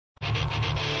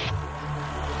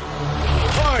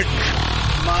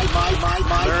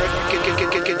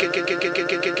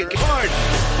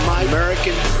My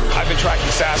American. I've been tracking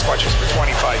Sasquatches for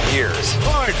 25 years.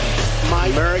 My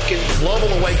American. Global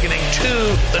awakening to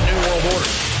the New World Order.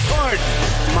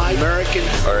 My American.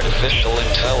 Artificial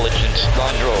intelligence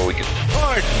android.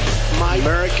 My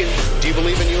American. Do you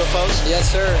believe in UFOs?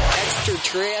 Yes, sir.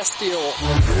 Extraterrestrial.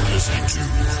 You're listening to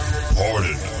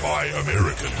Pardon My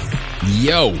American.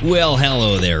 Yo. Well,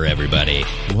 hello there, everybody.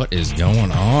 What is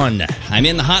going on? I'm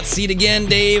in the hot seat again,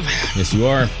 Dave. Yes, you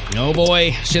are. Oh,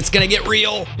 boy. Shit's gonna get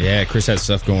real. Yeah, Chris had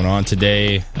stuff going on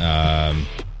today.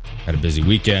 Had a busy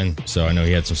weekend, so I know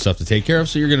he had some stuff to take care of,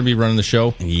 so you're going to be running the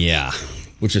show. Yeah.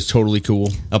 Which is totally cool.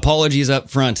 Apologies up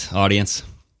front, audience.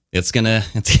 It's gonna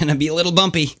be a little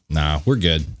bumpy. Nah, we're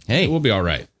good. Hey. We'll be all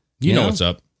right. You know what's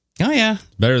up. Oh, yeah.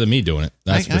 Better than me doing it.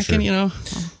 That's for sure.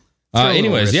 I can,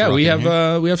 anyways, yeah, we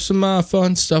have some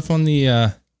fun stuff on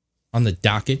the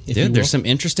docket. Dude, there's some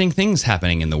interesting things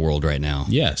happening in the world right now.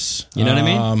 Yes. You know what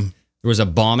I mean? There was a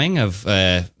bombing of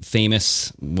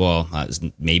famous,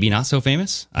 maybe not so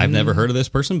famous. I've never heard of this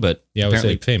person, but yeah, I would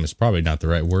say famous, probably not the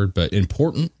right word, but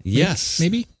important. Yes.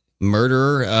 Maybe.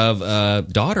 Murderer of a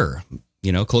daughter,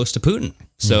 close to Putin.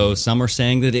 So some are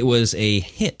saying that it was a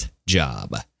hit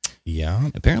job. Yeah.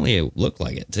 Apparently it looked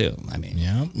like it too. I mean,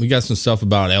 yeah, we got some stuff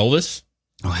about Elvis.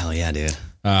 Oh, hell yeah, dude.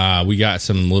 We got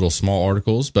some little small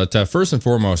articles, but first and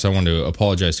foremost, I want to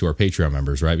apologize to our Patreon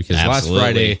members, right? Because last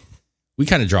Friday we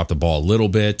kind of dropped the ball a little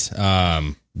bit.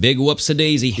 Big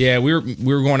whoops-a-daisy. Yeah, we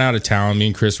were going out of town. Me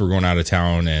and Chris were going out of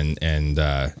town, and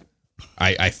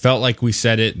I felt like we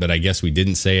said it, but I guess we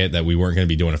didn't say it, that we weren't going to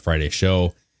be doing a Friday show.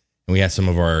 And we had some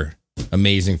of our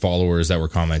amazing followers that were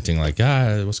commenting like,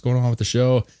 what's going on with the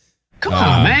show? Come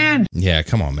on, man. Yeah,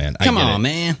 come on, man. Come on,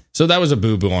 man. So that was a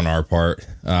boo-boo on our part.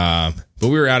 But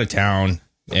we were out of town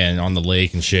and on the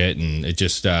lake and shit, and it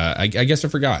just, I guess I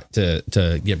forgot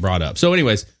to get brought up. So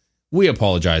anyways, we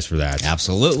apologize for that.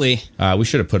 Absolutely. We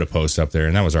should have put a post up there,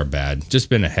 and that was our bad.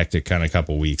 Just been a hectic kind of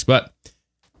couple weeks. But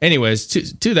anyways,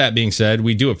 to that being said,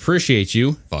 we do appreciate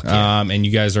you. Fuck yeah. And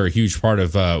you guys are a huge part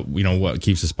of, what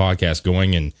keeps this podcast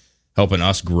going and helping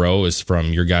us grow is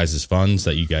from your guys' funds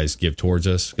that you guys give towards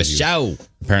us. The show.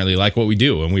 Apparently like what we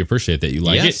do, and we appreciate that you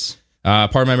like it.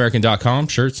 PardonMyAmerican.com,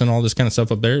 shirts and all this kind of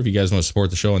stuff up there. If you guys want to support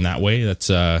the show in that way, that's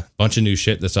a bunch of new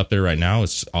shit that's up there right now.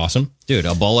 It's awesome. Dude,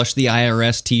 abolish the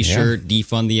IRS t-shirt,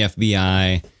 defund the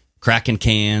FBI, cracking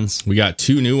cans. We got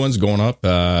 2 new ones going up,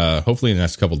 hopefully in the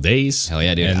next couple days. Hell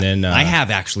yeah, dude. And then I have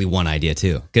actually one idea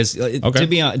too. Because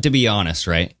to be honest,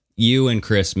 right? You and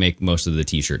Chris make most of the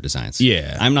t-shirt designs.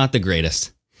 Yeah. I'm not the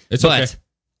greatest. But okay.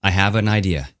 I have an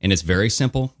idea, and it's very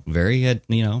simple, very,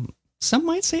 some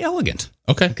might say elegant.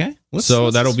 Okay.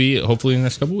 That'll be hopefully in the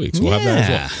next couple weeks. We'll have that as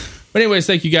well. But anyways,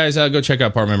 thank you guys. Go check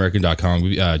out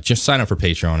PardonMyAmerican.com. Just sign up for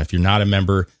Patreon. If you're not a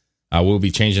member, we'll be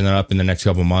changing that up in the next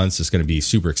couple months. It's going to be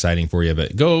super exciting for you.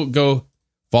 But go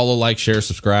follow, like, share,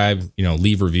 subscribe,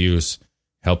 leave reviews.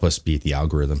 Help us beat the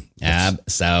algorithm.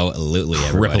 Absolutely,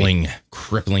 everybody.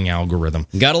 Crippling algorithm.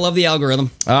 Gotta love the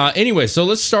algorithm. Anyway, so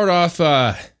let's start off.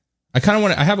 I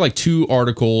have like 2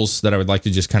 articles that I would like to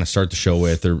just kind of start the show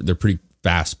with. They're pretty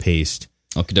fast paced.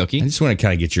 Okie dokie. I just want to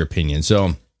kind of get your opinion.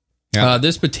 So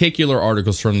this particular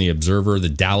article is from the Observer, the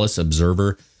Dallas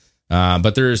Observer.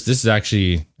 But this is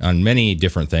actually on many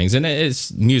different things, and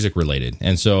it's music related.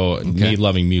 And so me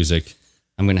loving music,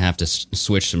 I'm going to have to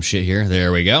switch some shit here.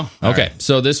 There we go. Okay. Right.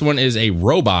 So this one is a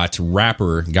robot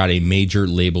rapper got a major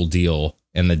label deal,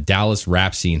 and the Dallas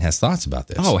rap scene has thoughts about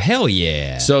this. Oh, hell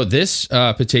yeah. So this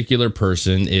particular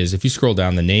person is, if you scroll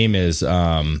down, the name is...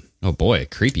 oh, boy.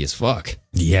 Creepy as fuck.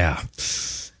 Yeah.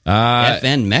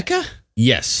 FN Mecca?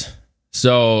 Yes.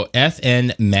 So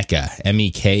FN Mecca,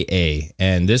 Meka.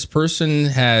 And this person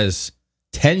has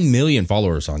 10 million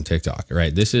followers on TikTok,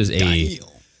 right? This is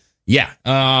Yeah.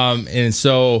 And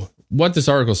so what this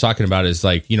article is talking about is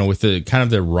like, with the kind of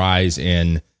the rise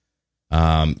in,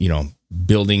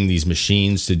 building these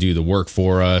machines to do the work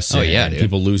for us. And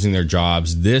people losing their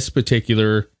jobs. This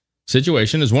particular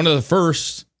situation is one of the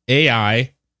first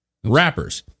AI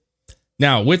rappers.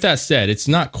 Now, with that said, it's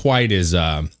not quite as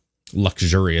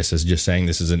luxurious as just saying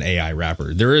this is an AI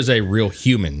rapper. There is a real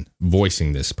human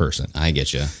voicing this person. I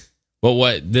get you. But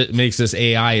what makes this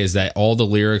AI is that all the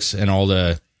lyrics and all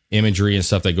the imagery and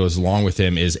stuff that goes along with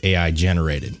him is AI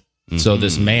generated. Mm-hmm. So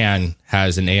this man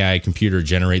has an AI computer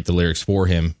generate the lyrics for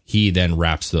him. He then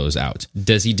raps those out.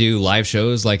 Does he do live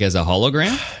shows like as a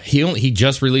hologram? He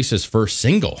just released his first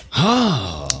single.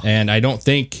 Oh. And I don't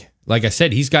think, like I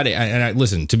said, he's got it. And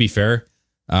listen, to be fair,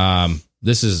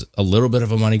 this is a little bit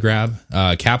of a money grab.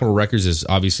 Capitol Records is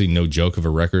obviously no joke of a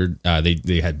record.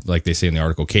 They had, like they say in the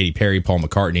article, Katy Perry, Paul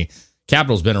McCartney,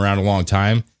 Capital's been around a long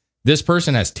time. This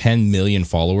person has 10 million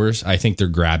followers. I think they're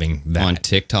grabbing that. On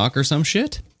TikTok or some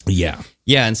shit? Yeah.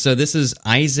 Yeah, and so this is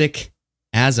Isaac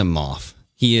Asimov.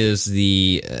 He is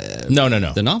the... No.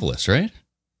 The novelist, right?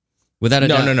 Without a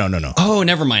No. Oh,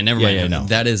 never mind. Yeah, no.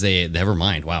 That is a... Never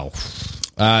mind. Wow.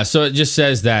 So it just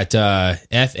says that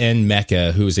FN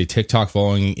Mecca, who is a TikTok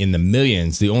following in the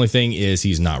millions, the only thing is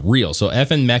he's not real. So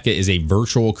FN Mecca is a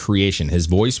virtual creation. His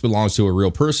voice belongs to a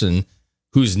real person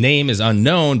whose name is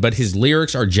unknown, but his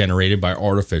lyrics are generated by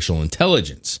artificial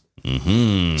intelligence.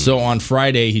 Mm-hmm. So on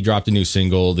Friday, he dropped a new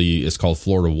single. It's called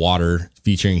Florida Water,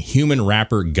 featuring human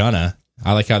rapper Gunna.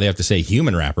 I like how they have to say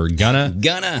human rapper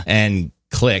Gunna and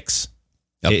Clicks,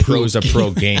 who is a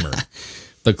pro gamer.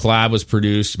 The collab was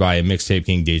produced by a mixtape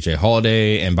king DJ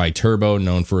Holiday and by Turbo,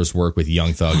 known for his work with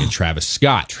Young Thug and Travis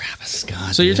Scott.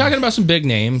 So you're talking about some big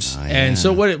names. Oh, yeah. And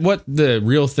so what the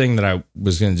real thing that I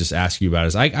was going to just ask you about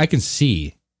is I can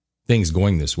see things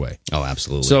going this way. Oh,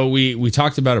 absolutely. So we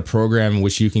talked about a program in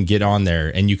which you can get on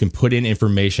there and you can put in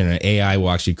information and AI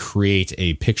will actually create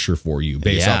a picture for you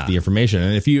based off the information.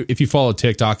 And if you follow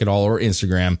TikTok at all or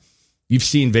Instagram, you've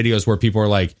seen videos where people are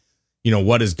like,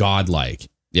 what is God like?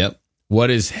 Yep. What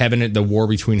is the war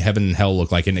between heaven and hell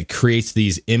look like? And it creates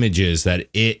these images that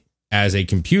it, as a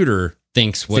computer,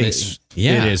 thinks it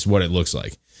is what it looks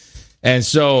like. And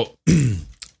so,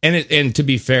 and to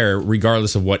be fair,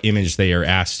 regardless of what image they are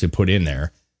asked to put in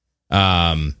there,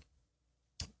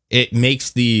 it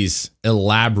makes these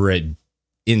elaborate,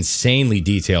 insanely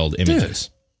detailed images.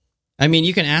 Dude. I mean,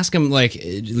 you can ask them like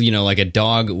a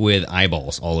dog with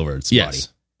eyeballs all over its body.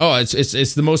 Oh,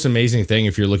 it's the most amazing thing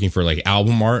if you're looking for like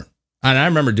album art. And I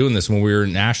remember doing this when we were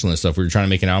in Ashland and stuff. We were trying to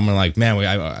make an album. And like, man,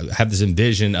 I have this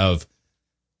envision of,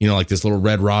 like this little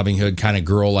Red Robin Hood kind of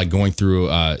girl, like going through,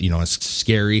 it's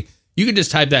scary. You can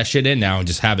just type that shit in now and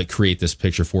just have it create this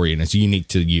picture for you. And it's unique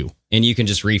to you. And you can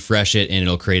just refresh it and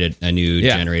it'll create a new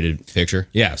generated picture.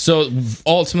 Yeah. So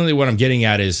ultimately what I'm getting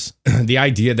at is the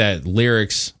idea that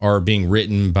lyrics are being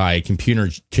written by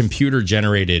computer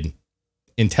generated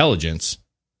intelligence.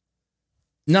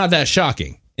 Not that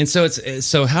shocking. And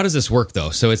so how does this work though?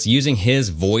 So it's using his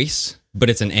voice, but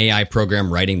it's an AI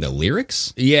program writing the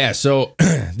lyrics? Yeah. So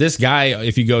this guy,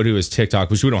 if you go to his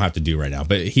TikTok, which we don't have to do right now,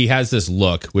 but he has this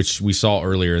look, which we saw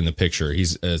earlier in the picture.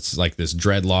 It's like this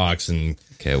dreadlocks and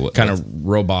kind of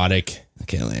robotic.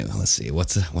 Okay, let's see. What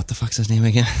the fuck's his name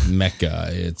again? Mecca.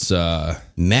 It's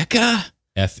Mecca?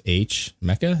 FH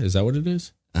Mecca. Is that what it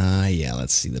is? Yeah.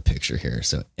 Let's see the picture here.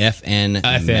 So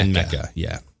FN Mecca.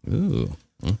 Yeah. Ooh.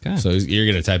 Okay. So you're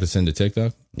going to type this into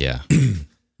TikTok? Yeah.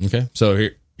 Okay. So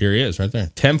here he is right there.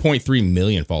 10.3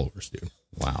 million followers, dude.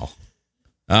 Wow.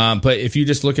 But if you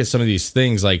just look at some of these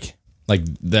things I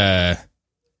don't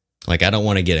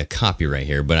want to get a copyright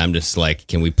here, but I'm just like,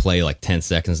 can we play like 10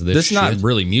 seconds of this? This is not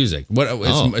really music.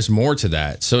 It's more to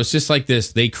that. So it's just like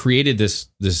this. They created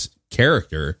this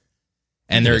character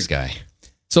and this guy.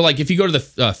 So like if you go to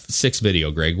the 6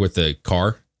 video, Greg, with the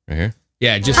car right here.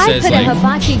 Yeah. It just says like a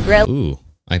hibachi grill. Ooh.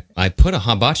 I put a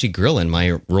hibachi grill in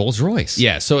my Rolls Royce.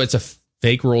 Yeah, so it's a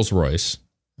fake Rolls Royce.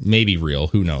 Maybe real,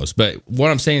 who knows? But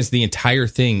what I'm saying is the entire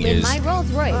thing is... my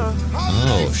Rolls Royce.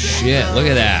 Oh, shit. Look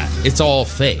at that. It's all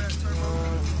fake.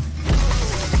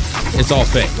 It's all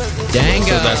fake. Dang.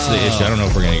 So that's the issue. I don't know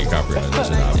if we're going to get copyrighted on this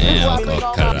or not. Yeah,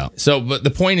 I'll cut it out. So, but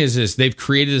the point is they've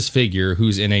created this figure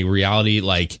who's in a reality,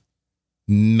 like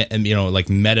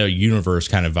meta universe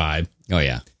kind of vibe. Oh,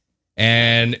 yeah.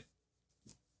 And...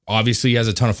 obviously, he has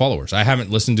a ton of followers. I haven't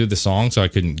listened to the song, so I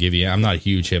couldn't give you. I'm not a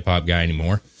huge hip hop guy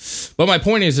anymore. But my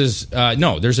point is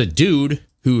no, there's a dude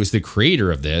who is the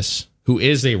creator of this, who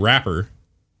is a rapper,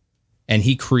 and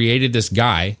he created this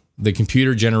guy. The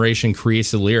computer generation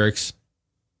creates the lyrics,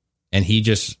 and he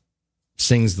just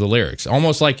sings the lyrics.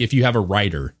 Almost like if you have a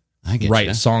writer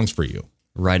write songs for you.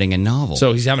 Writing a novel.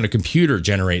 So he's having a computer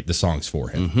generate the songs for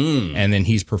him, and then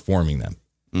he's performing them.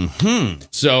 Mm-hmm.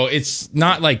 So it's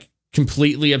not like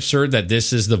completely absurd that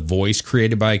this is the voice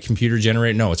created by a computer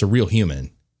generated. No, it's a real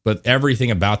human, but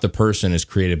everything about the person is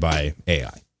created by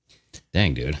AI.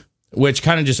 Dang, dude. Which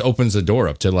kind of just opens the door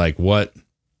up to like what,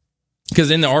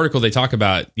 because in the article they talk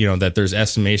about, that there's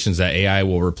estimations that AI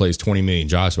will replace 20 million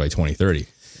jobs by 2030.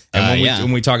 And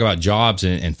when we talk about jobs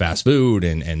and fast food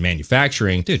and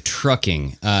manufacturing, dude,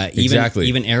 trucking, exactly.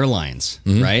 even airlines,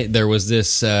 right? There was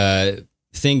this,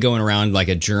 thing going around like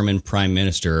a German prime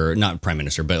minister, not prime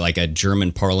minister, but like a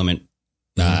German parliament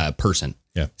person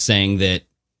saying that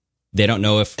they don't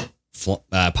know if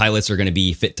pilots are going to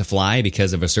be fit to fly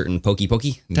because of a certain pokey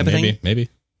type of thing. Maybe.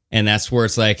 And that's where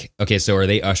it's like, okay, so are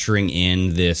they ushering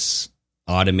in this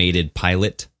automated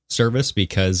pilot service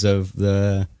because of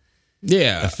the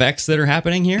effects that are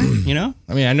happening here, you know?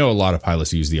 I mean, I know a lot of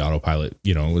pilots use the autopilot,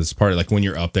 you know, it's part of like when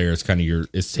you're up there, it's kind of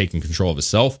it's taking control of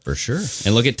itself. For sure.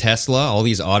 And look at Tesla. All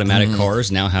these automatic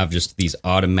cars now have just these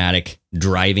automatic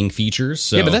driving features.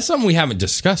 So. Yeah, but that's something we haven't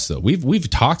discussed, though. We've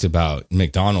talked about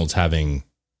McDonald's having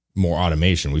more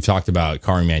automation. We've talked about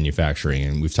car manufacturing,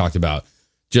 and we've talked about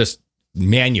just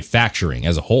manufacturing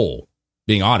as a whole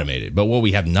being automated. But what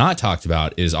we have not talked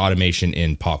about is automation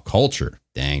in pop culture.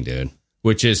 Dang, dude.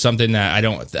 Which is something that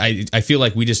I feel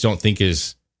like we just don't think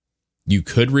you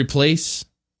could replace,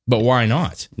 but why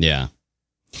not? Yeah.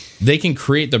 They can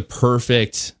create the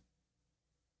perfect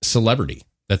celebrity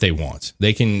that they want.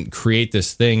 They can create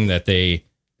this thing that they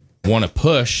want to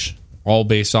push, all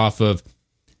based off of.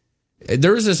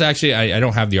 There was this, actually, I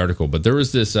don't have the article, but there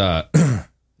was this, and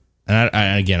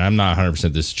again, I'm not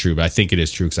 100% this is true, but I think it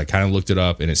is true because I kind of looked it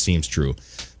up and it seems true.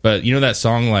 But you know that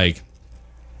song, like,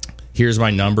 Here's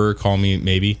My Number, Call Me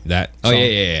Maybe? That song? Oh,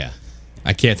 yeah.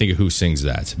 I can't think of who sings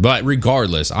that. But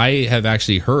regardless, I have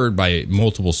actually heard by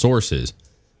multiple sources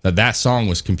that song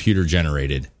was computer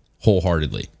generated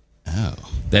wholeheartedly. Oh.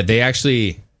 That they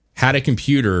actually had a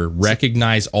computer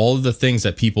recognize all of the things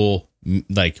that people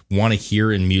like want to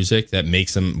hear in music that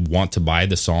makes them want to buy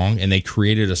the song, and they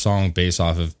created a song based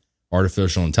off of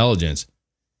artificial intelligence,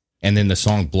 and then the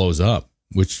song blows up,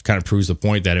 which kind of proves the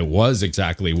point that it was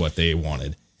exactly what they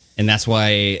wanted. And that's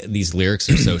why these lyrics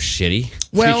are so shitty.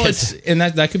 Well,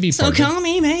 that could be part so call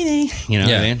me maybe. You know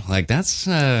what I mean? Like that's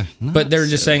but they're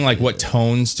just saying, like, what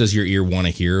tones does your ear want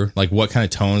to hear? Like, what kind of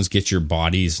tones get your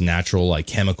body's natural, like,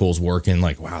 chemicals working?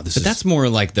 Like, wow, that's more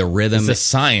like the rhythm. It's the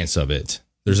science of it.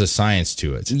 There's a science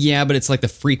to it. Yeah, but it's like the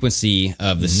frequency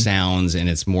of the sounds, and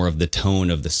it's more of the tone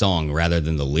of the song rather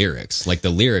than the lyrics. Like the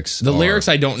lyrics,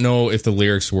 I don't know if the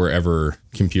lyrics were ever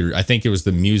computer. I think it was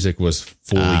the music was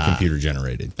fully computer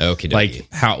generated. Okay,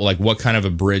 like what kind of a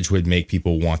bridge would make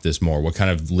people want this more? What kind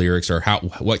of lyrics, or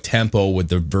what tempo would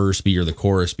the verse be or the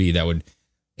chorus be that would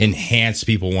enhance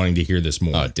people wanting to hear this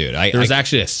more? Oh, dude, there was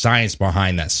actually a science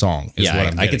behind that song.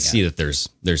 I could see that there's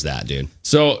that, dude.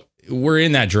 So we're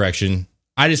in that direction.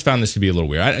 I just found this to be a little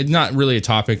weird. Not really a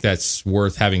topic that's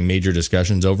worth having major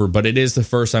discussions over, but it is the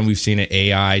first time we've seen an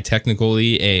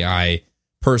AI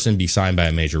person be signed by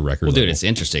a major record label. Dude, it's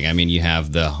interesting. I mean, you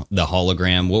have the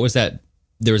hologram. What was that?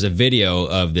 There was a video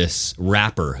of this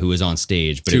rapper who was on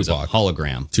stage, but Tupac. It was a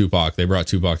hologram. Tupac. They brought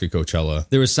Tupac to Coachella.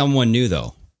 There was someone new,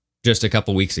 though, just a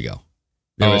couple weeks ago.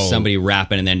 There was somebody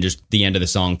rapping, and then just the end of the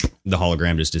song, the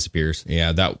hologram just disappears.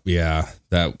 Yeah,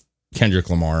 that Kendrick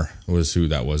Lamar was who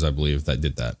that was, I believe, that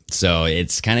did that. So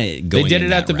it's kind of going. They did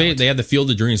it at they had the Field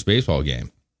of Dreams baseball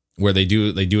game where they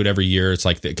do it every year. It's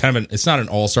like it's not an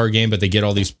all-star game, but they get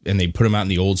all these and they put them out in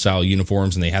the old style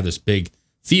uniforms, and they have this big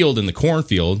field in the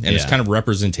cornfield, and it's kind of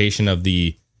representation of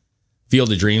the Field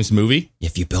of Dreams movie.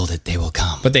 If you build it, they will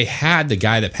come. But they had the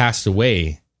guy that passed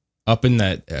away up in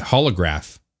that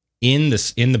holograph in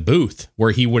the booth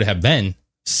where he would have been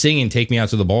singing "Take Me Out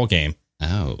to the Ball Game."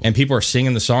 Oh. And people are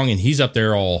singing the song, and he's up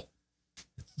there all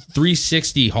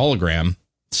 360 hologram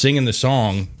singing the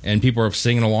song, and people are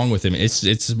singing along with him.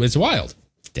 It's wild.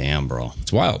 Damn, bro.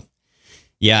 It's wild.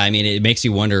 Yeah, I mean, it makes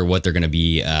you wonder what they're going to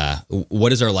be.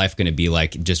 What is our life going to be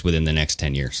like just within the next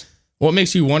 10 years? Well, it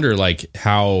makes you wonder, like,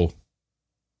 how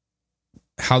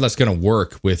that's going to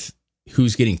work with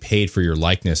who's getting paid for your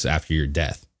likeness after your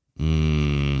death.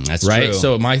 That's right. True.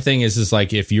 So my thing is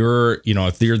like, if you're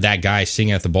that guy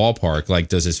singing at the ballpark, like,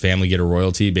 does his family get a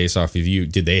royalty based off of you?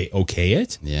 Did they okay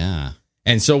it? Yeah.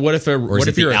 And so what if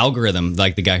the algorithm,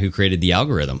 like the guy who created the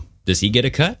algorithm, does he get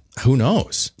a cut? Who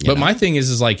knows? But my thing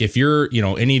is like, if you're,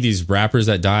 any of these rappers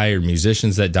that die or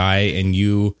musicians that die, and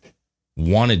you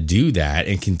want to do that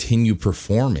and continue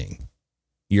performing,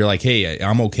 you're like, hey,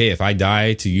 I'm okay if I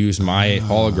die to use my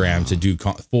hologram to do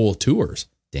full tours.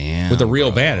 Damn, with a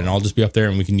real band, and I'll just be up there,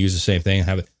 and we can use the same thing and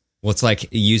have it. Well, it's like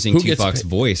using Tupac's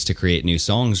voice to create new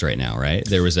songs right now, right?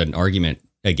 There was an argument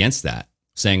against that,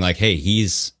 saying like, hey,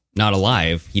 he's not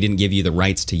alive. He didn't give you the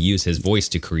rights to use his voice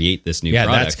to create this new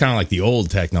product. That's kind of like the old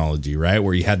technology, right?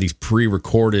 Where you had these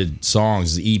pre-recorded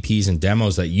songs, EPs and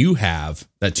demos that you have,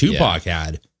 that Tupac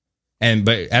had.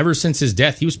 But ever since his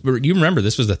death, you remember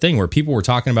this was the thing where people were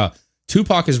talking about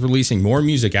Tupac is releasing more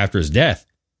music after his death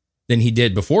than he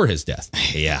did before his death.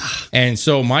 Yeah. And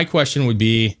so my question would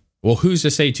be, well, who's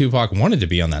to say Tupac wanted to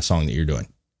be on that song that you're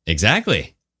doing?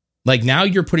 Exactly. Like, now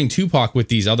you're putting Tupac with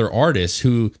these other artists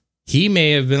who he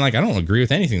may have been like, I don't agree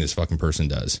with anything this fucking person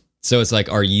does. So it's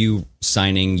like, are you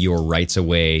signing your rights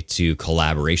away to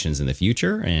collaborations in the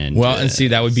future? And see,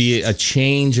 that would be a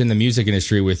change in the music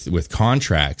industry with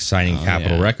contracts, signing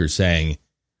Capitol Records saying,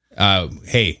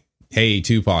 hey, hey,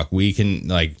 Tupac, we can,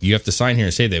 like, you have to sign here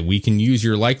and say that we can use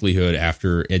your likelihood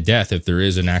after a death. If there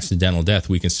is an accidental death,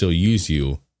 we can still use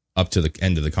you up to the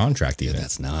end of the contract. Even. Dude,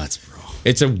 that's nuts, bro.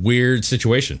 It's a weird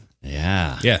situation.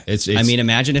 Yeah. Yeah. It's I mean,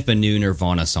 imagine if a new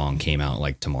Nirvana song came out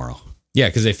like tomorrow. Yeah,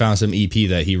 because they found some EP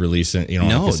that he released, on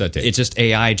a cassette tape. It's just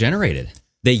AI generated.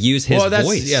 They use his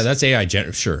voice. Yeah, that's AI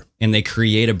sure. And they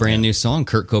create a brand new song.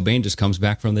 Kurt Cobain just comes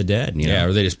back from the dead. You know? Yeah,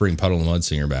 or they just bring Puddle and Mud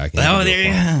Singer back. Oh, there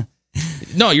you go.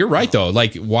 No, you're right, though.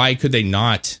 Like, why could they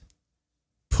not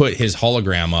put his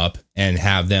hologram up and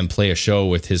have them play a show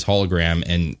with his hologram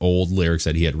and old lyrics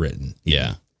that he had written?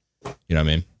 Yeah. You know what I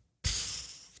mean?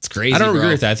 It's crazy, I don't bro.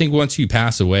 agree with that. I think once you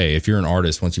pass away, if you're an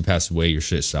artist, once you pass away, your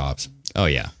shit stops. Oh,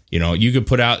 yeah. You know, you could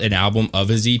put out an album of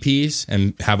his EPs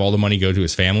and have all the money go to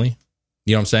his family.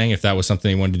 You know what I'm saying? If that was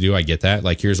something he wanted to do, I get that.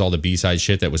 Like, here's all the B-side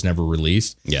shit that was never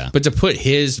released. Yeah. But to put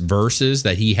his verses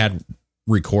that he had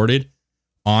recorded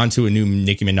onto a new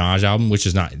Nicki Minaj album, which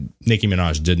is not, Nicki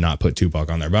Minaj did not put Tupac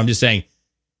on there. But I'm just saying,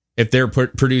 if they're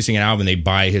producing an album, they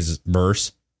buy his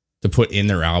verse to put in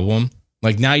their album.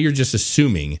 Like, now you're just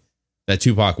assuming that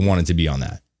Tupac wanted to be on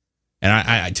that. And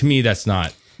I to me, that's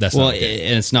not okay.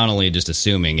 And it's not only just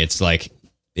assuming, it's like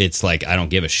I don't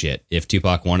give a shit if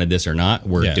Tupac wanted this or not.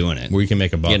 We're doing it. We can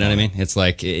make a buck. You know what I mean? It's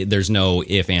like there's no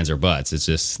if, ands, or buts. It's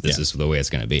just this is the way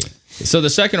it's going to be. So the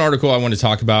second article I want to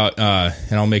talk about, and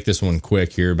I'll make this one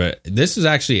quick here, but this is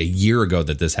actually a year ago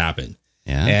that this happened.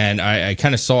 Yeah. And I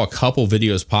kind of saw a couple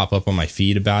videos pop up on my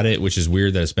feed about it, which is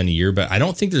weird that it's been a year, but I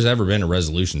don't think there's ever been a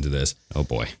resolution to this. Oh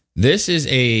boy. This is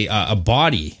a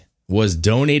body was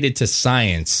donated to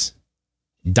science,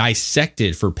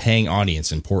 dissected for paying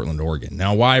audience in Portland, Oregon.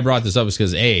 Now, why I brought this up is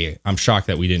because I'm shocked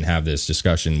that we didn't have this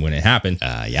discussion when it happened.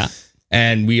 Yeah.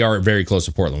 And we are very close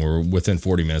to Portland. We're within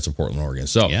 40 minutes of Portland, Oregon.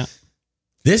 So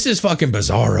this is fucking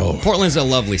bizarro. Portland's a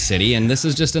lovely city, and this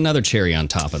is just another cherry on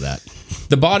top of that.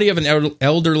 The body of an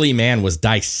elderly man was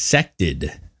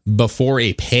dissected before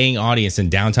a paying audience in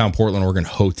downtown Portland, Oregon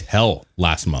hotel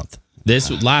last month.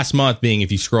 This last month being,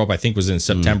 if you scroll up, I think was in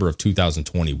September of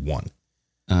 2021.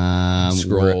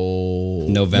 Scroll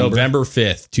November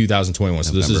 5th, 2021.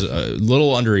 So this is a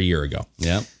little under a year ago.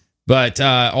 Yeah. But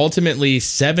ultimately,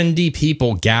 70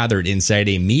 people gathered inside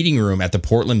a meeting room at the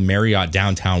Portland Marriott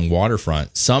downtown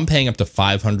waterfront, some paying up to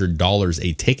 $500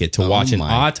 a ticket to watch an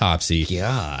autopsy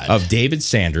of David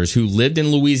Sanders, who lived in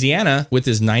Louisiana with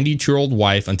his 92-year-old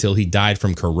wife until he died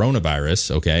from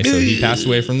coronavirus. Okay, so he passed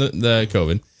away from the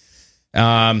COVID.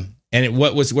 And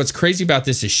what's crazy about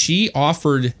this is she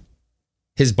offered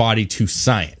his body to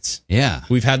science. Yeah.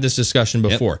 We've had this discussion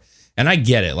before. Yep. And I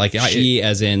get it. Like she,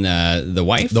 as in the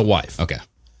wife? The wife. Okay.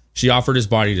 She offered his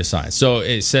body to science. So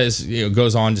it says,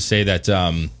 goes on to say that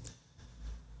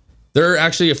there are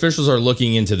actually officials are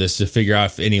looking into this to figure out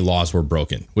if any laws were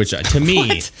broken, which to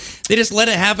me, they just let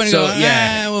it happen. And so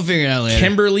go, we'll figure it out later.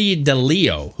 Kimberly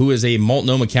DeLeo, who is a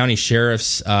Multnomah County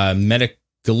Sheriff's medical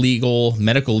legal,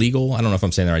 I don't know if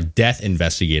I'm saying that right, death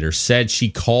investigator, said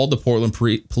she called the Portland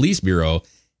Police Bureau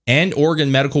and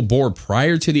Oregon Medical Board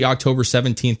prior to the October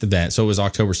 17th event. So it was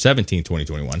October 17th,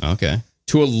 2021. Okay.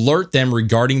 To alert them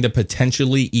regarding the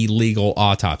potentially illegal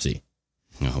autopsy.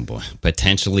 Oh, boy.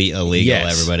 Potentially illegal,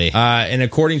 yes. Everybody. And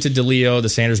according to DeLeo, the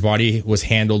Sanders body was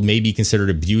handled, may be considered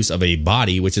abuse of a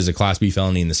body, which is a Class B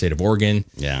felony in the state of Oregon.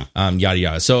 Yeah. Yada,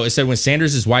 yada. So it said when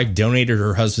Sanders' wife donated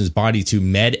her husband's body to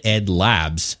MedEd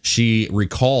Labs, she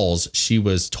recalls she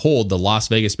was told the Las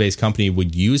Vegas-based company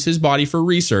would use his body for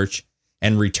research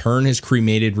and return his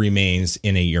cremated remains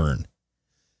in a urn.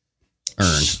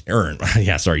 Urn.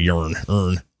 Yeah, sorry, urn.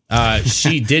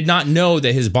 She did not know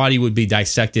that his body would be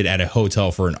dissected at a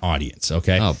hotel for an audience,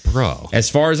 okay? Oh, bro. As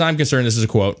far as I'm concerned, this is a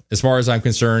quote. As far as I'm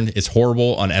concerned, it's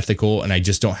horrible, unethical, and I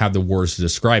just don't have the words to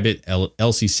describe it.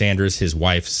 Elsie Sanders, his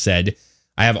wife, said,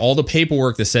 I have all the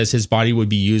paperwork that says his body would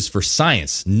be used for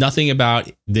science. Nothing about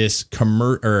this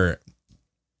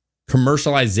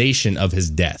commercialization of his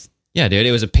death. Yeah, dude,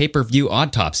 it was a pay-per-view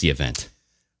autopsy event.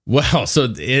 Well, so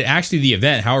the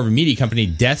event, however, media company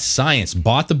Death Science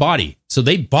bought the body. So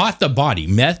they bought the body.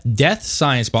 Death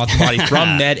Science bought the body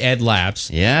from MedEd Labs.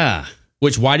 Yeah.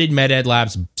 Which, why did MedEd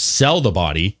Labs sell the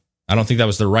body? I don't think that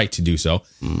was their right to do so.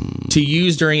 To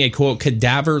use during a, quote,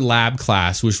 cadaver lab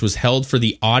class, which was held for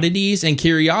the Oddities and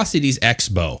Curiosities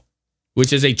Expo,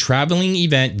 which is a traveling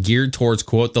event geared towards,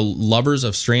 quote, the lovers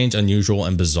of strange, unusual,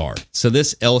 and bizarre. So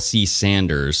this Elsie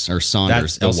Sanders, or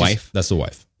Saunders, the wife? That's the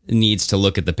wife. Needs to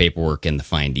look at the paperwork and the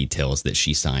fine details that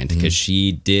she signed, because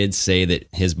she did say that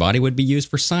his body would be used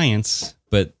for science,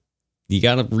 but you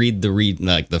got to read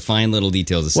the fine little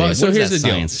details to say, well, so here's the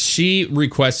science? deal. She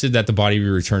requested that the body be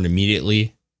returned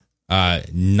immediately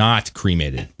not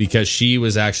cremated because she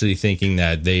was actually thinking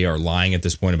that they are lying at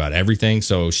this point about everything.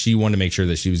 So she wanted to make sure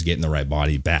that she was getting the right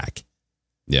body back.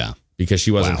 Yeah. Because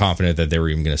she wasn't confident that they were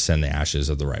even going to send the ashes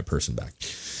of the right person back.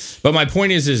 But my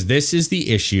point is this is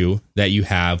the issue that you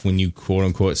have when you quote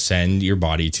unquote send your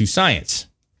body to science.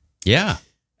 Yeah.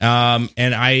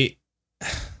 And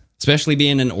especially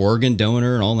being an organ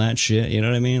donor and all that shit. You know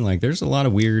what I mean? Like there's a lot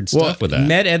of weird stuff with that.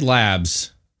 MedEd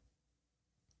Labs,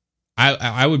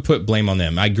 I would put blame on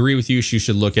them. I agree with you. You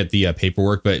should look at the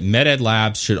paperwork, but MedEd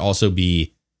Labs should also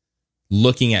be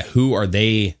looking at who are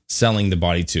they selling the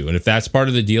body to. And if that's part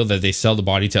of the deal that they sell the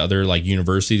body to other like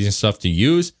universities and stuff to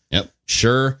use,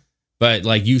 sure. But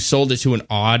like you sold it to an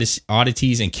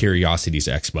oddities and curiosities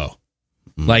expo.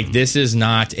 Like this is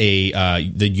not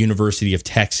the University of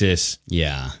Texas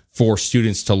for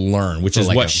students to learn, which is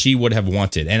like what she would have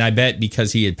wanted. And I bet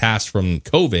because he had passed from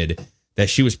COVID that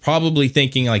she was probably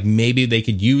thinking like maybe they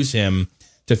could use him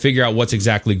to figure out what's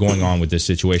exactly going on with this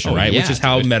situation, right? Which is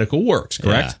how medical works,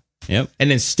 correct? Yep.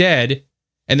 And instead,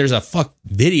 and there's a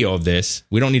video of this.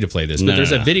 We don't need to play this, but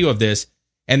there's a video of this,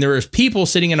 and there is people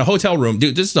sitting in a hotel room.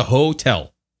 Dude, this is a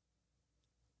hotel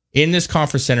in this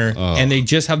conference center, and they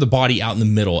just have the body out in the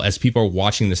middle as people are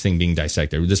watching this thing being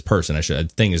dissected. This person,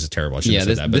 thing is terrible. I shouldn't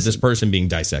say that, but this person being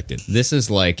dissected. This is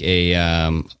like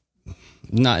a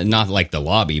not like the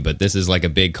lobby, but this is like a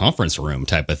big conference room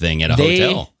type of thing at a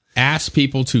hotel. Ask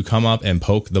people to come up and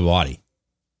poke the body.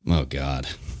 Oh God.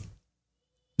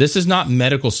 This is not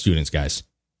medical students, guys.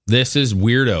 This is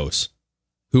weirdos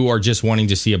who are just wanting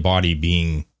to see a body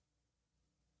being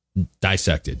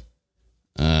dissected.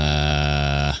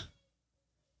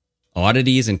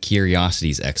 Oddities and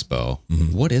Curiosities Expo.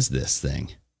 What is this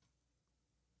thing?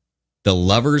 The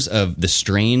lovers of the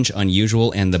strange,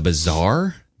 unusual, and the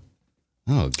bizarre?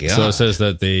 Oh, God. So it says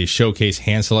that they showcase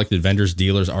hand-selected vendors,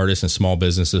 dealers, artists, and small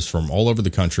businesses from all over the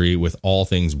country with all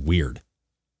things weird.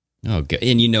 Oh, good.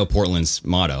 And you know Portland's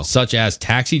motto. Such as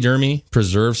taxidermy,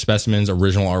 preserved specimens,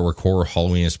 original artwork, horror,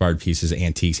 Halloween-inspired pieces,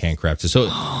 antiques, handcrafted. So,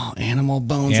 animal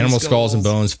bones, animal skulls and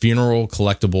bones, funeral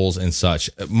collectibles, and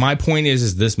such. My point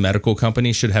is this medical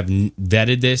company should have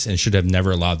vetted this and should have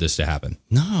never allowed this to happen.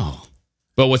 No.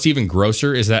 But what's even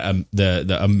grosser is that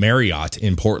the Marriott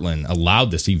in Portland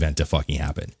allowed this event to fucking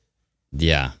happen.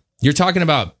 Yeah. You're talking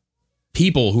about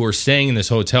people who are staying in this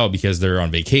hotel because they're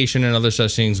on vacation and other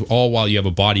such things, all while you have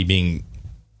a body being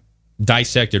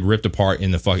dissected, ripped apart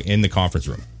in the conference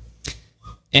room.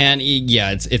 And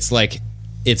yeah, it's like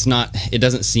it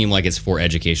doesn't seem like it's for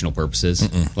educational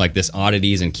purposes. Like this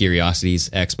Oddities and Curiosities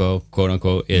Expo, quote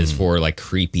unquote, is for like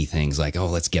creepy things like, oh,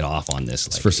 let's get off on this.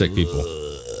 It's for sick people.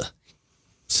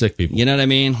 Sick people. You know what I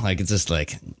mean? Like it's just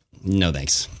like, no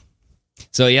thanks.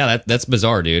 So yeah, that's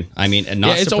bizarre, dude. I mean,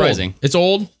 not surprising. It's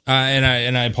old, and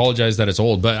I apologize that it's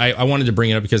old, but I wanted to bring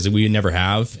it up because we never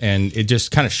have, and it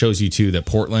just kind of shows you too that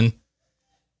Portland,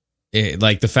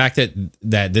 like the fact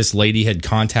that this lady had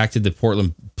contacted the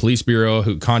Portland Police Bureau,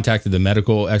 who contacted the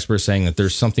medical experts saying that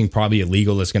there's something probably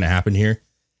illegal that's going to happen here,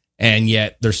 and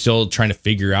yet they're still trying to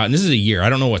figure out. And this is a year. I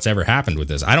don't know what's ever happened with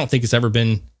this. I don't think it's ever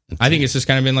been. I think it's just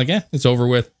kind of been like, it's over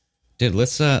with. Dude,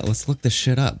 let's look this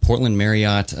shit up. Portland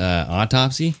Marriott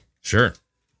autopsy. Sure.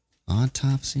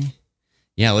 Autopsy.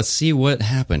 Yeah, let's see what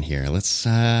happened here. Let's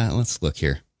look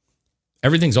here.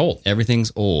 Everything's old.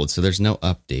 Everything's old, so there's no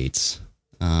updates.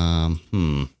 I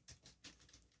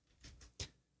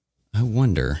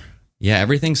wonder. Yeah,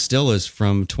 everything still is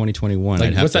from 2021.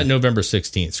 Like, what's that November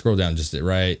 16th? Scroll down just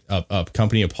right up.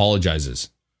 Company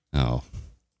apologizes. Oh.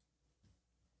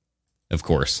 Of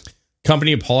course.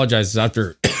 Company apologizes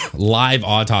after live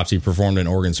autopsy performed in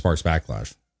Oregon sparks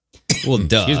backlash. Well,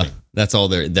 duh. That's all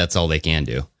they can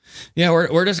do. Yeah,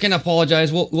 we're just gonna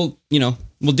apologize. We'll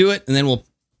do it and then we'll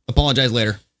apologize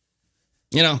later.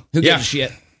 You know, who gives a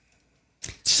shit?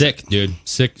 Sick, dude.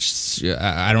 Sick.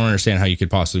 I don't understand how you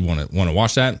could possibly want to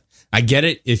watch that. I get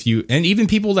it if you, and even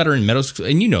people that are in medical school,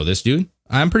 and you know this, dude.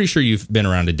 I'm pretty sure you've been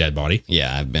around a dead body.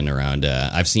 Yeah, I've been around.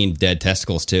 I've seen dead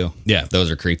testicles too. Yeah, those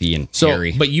are creepy and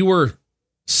scary. But you were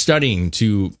studying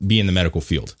to be in the medical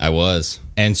field. I was,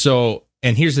 and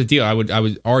here's the deal. I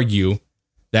would argue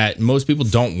that most people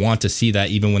don't want to see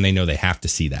that, even when they know they have to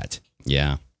see that.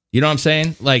 Yeah, you know what I'm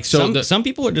saying? Like, so some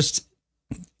people are just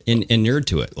inured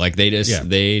to it. Like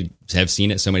they have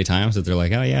seen it so many times that they're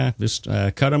like, oh yeah, just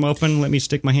cut them open. Let me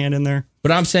stick my hand in there.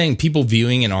 But I'm saying people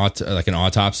viewing an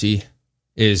autopsy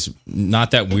is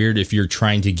not that weird if you're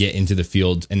trying to get into the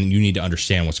field and you need to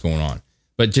understand what's going on.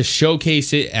 But just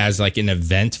showcase it as like an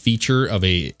event feature of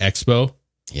a expo,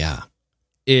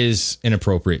 is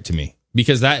inappropriate to me,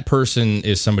 because that person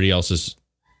is somebody else's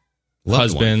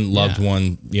husband, loved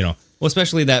one, you know. Well,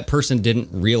 especially that person didn't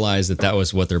realize that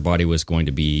was what their body was going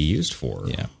to be used for.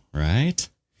 Yeah. Right?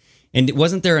 And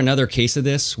wasn't there another case of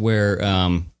this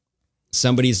where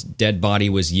somebody's dead body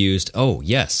was used? Oh,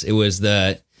 yes. It was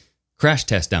the crash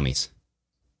test dummies.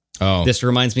 Oh. This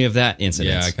reminds me of that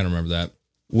incident. Yeah, I kind of remember that.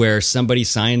 Where somebody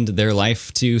signed their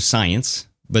life to science,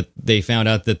 but they found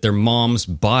out that their mom's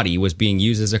body was being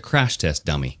used as a crash test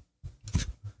dummy.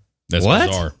 That's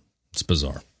bizarre. It's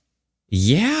bizarre.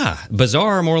 Yeah.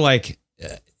 Bizarre, more like,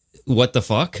 what the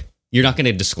fuck? You're not going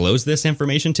to disclose this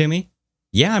information to me?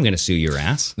 Yeah, I'm going to sue your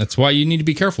ass. That's why you need to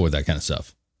be careful with that kind of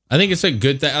stuff. I think it's a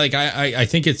good thing. Like, I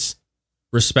think it's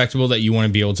respectable that you want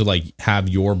to be able to, like, have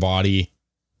your body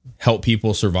help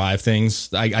people survive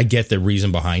things. I get the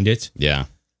reason behind it. Yeah.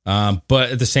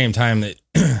 But at the same time,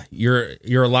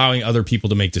 you're allowing other people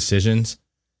to make decisions,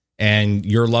 and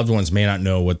your loved ones may not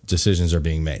know what decisions are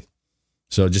being made.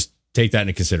 So just take that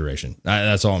into consideration.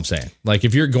 That's all I'm saying. Like,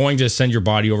 if you're going to send your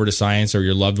body over to science, or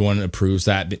your loved one approves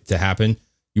that to happen,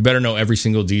 you better know every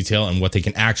single detail and what they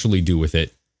can actually do with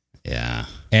it. Yeah.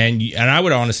 And I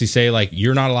would honestly say, like,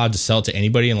 you're not allowed to sell it to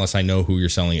anybody unless I know who you're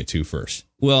selling it to first.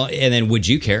 Well, and then would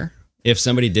you care if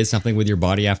somebody did something with your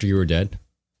body after you were dead?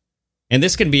 And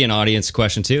this can be an audience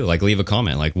question too. Like, leave a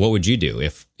comment. Like, what would you do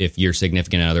if your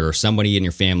significant other or somebody in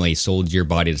your family sold your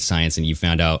body to science and you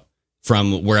found out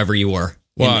from wherever you were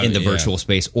in the virtual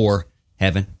space or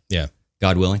heaven? Yeah.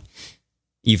 God willing.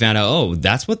 You found out, oh,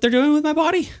 that's what they're doing with my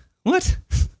body? What?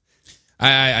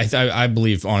 I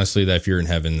believe honestly that if you're in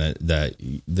heaven, that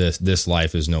this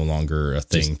life is no longer a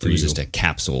thing for you. It was just a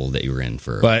capsule that you were in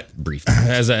for a brief time.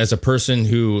 As a person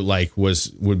who like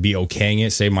would be okaying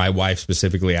it, say my wife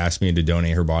specifically asked me to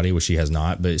donate her body, which she has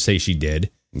not, but say she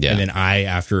did, and then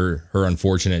after her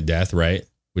unfortunate death, right?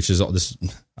 Which is all this.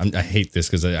 I hate this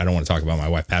because I don't want to talk about my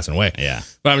wife passing away. Yeah,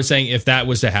 but I'm saying if that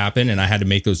was to happen and I had to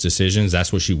make those decisions,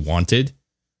 that's what she wanted.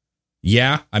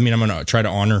 Yeah, I mean, I'm going to try to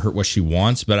honor her what she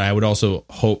wants, but I would also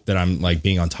hope that I'm like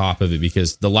being on top of it,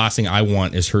 because the last thing I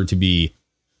want is her to be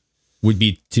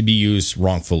used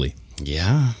wrongfully.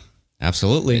 Yeah,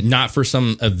 absolutely. Not for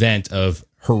some event of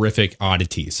horrific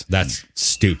oddities. That's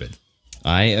stupid.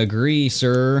 I agree,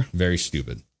 sir. Very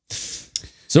stupid.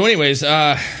 So anyways,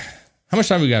 how much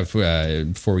time we got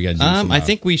before we got to do some, I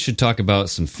think we should talk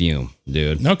about some Fume,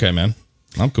 dude. Okay, man.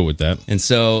 I'm cool with that. And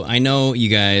so I know you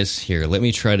guys here. Let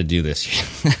me try to do this.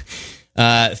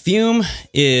 Fume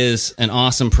is an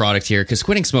awesome product here because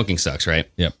quitting smoking sucks, right?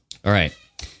 Yep. All right.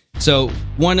 So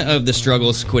one of the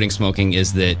struggles quitting smoking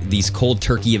is that these cold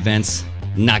turkey events,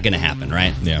 not going to happen,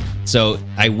 right? Yeah. So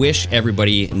I wish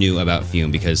everybody knew about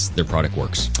Fume because their product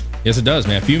works. Yes, it does,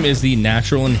 man. Fume is the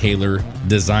natural inhaler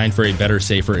designed for a better,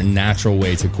 safer, and natural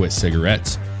way to quit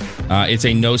cigarettes. It's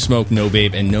a no smoke, no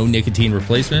vape, and no nicotine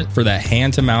replacement for that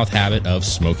hand-to-mouth habit of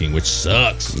smoking, which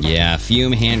sucks. Yeah,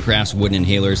 Fume handcrafts wooden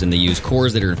inhalers, and they use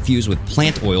cores that are infused with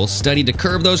plant oil studied to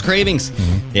curb those cravings.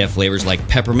 Mm-hmm. They have flavors like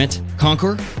peppermint,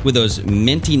 concord, with those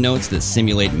minty notes that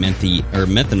simulate menthol.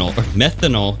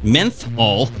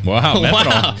 Wow, menthol.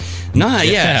 Wow.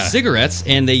 Yeah, cigarettes,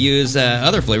 and they use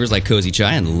other flavors like cozy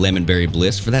chai and lemonberry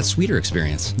bliss for that sweeter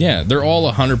experience. Yeah, they're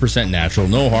all 100% natural,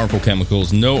 no harmful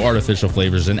chemicals, no artificial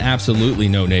flavors, and absolutely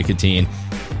no nicotine.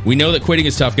 We know that quitting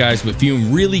is tough, guys, but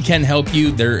Fume really can help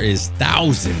you. There is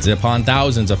thousands upon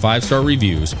thousands of 5-star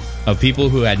reviews of people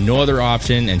who had no other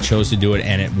option and chose to do it,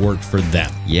 and it worked for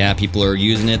them. Yeah, people are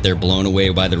using it. They're blown away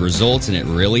by the results, and it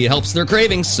really helps their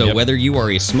cravings. So whether you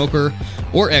are a smoker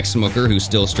or ex-smoker who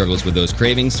still struggles with those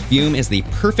cravings, Fume is the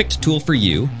perfect tool for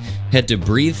you. Head to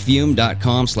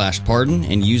breathefume.com/pardon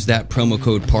and use that promo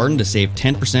code pardon to save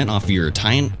 10% off of your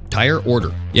entire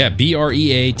order. Yeah,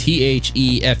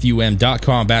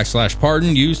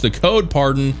 BREATHEFUM.com/pardon. Use the code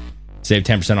pardon. Save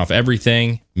 10% off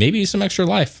everything. Maybe some extra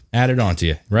life added onto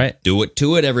you, right? Do it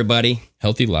to it, everybody.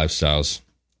 Healthy lifestyles.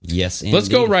 Yes, indeed. Let's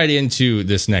go right into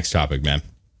this next topic, man.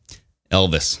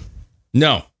 Elvis.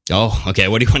 No. Oh, okay.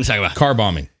 What do you want to talk about? Car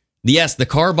bombing. Yes, the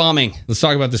car bombing. Let's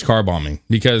talk about this car bombing,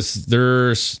 because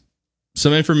there's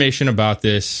some information about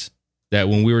this that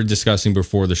when we were discussing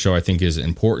before the show, I think is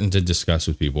important to discuss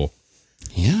with people.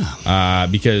 Yeah.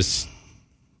 Because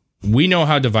we know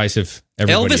how divisive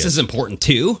everybody is. Elvis is important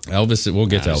too. Elvis, we'll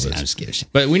get to Elvis. I'm just kidding.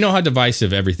 But we know how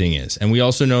divisive everything is. And we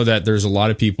also know that there's a lot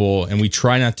of people, and we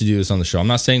try not to do this on the show. I'm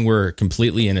not saying we're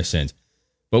completely innocent,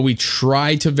 but we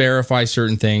try to verify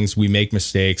certain things. We make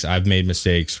mistakes. I've made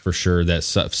mistakes for sure that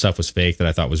stuff was fake that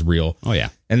I thought was real. Oh, yeah.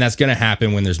 And that's going to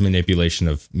happen when there's manipulation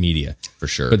of media. For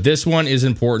sure. But this one is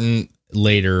important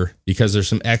later because there's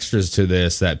some extras to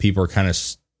this that people are kind of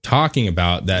talking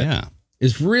about that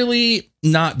is really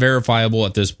not verifiable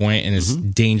at this point, and it's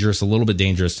dangerous, a little bit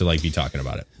dangerous to like be talking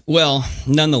about it. Well,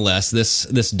 nonetheless,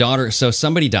 this daughter. So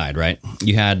somebody died, right?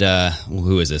 You had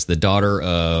who is this? The daughter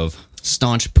of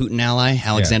staunch Putin ally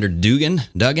Alexander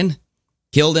Dugin,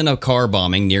 killed in a car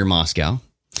bombing near Moscow.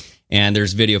 And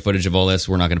there's video footage of all this.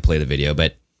 We're not going to play the video,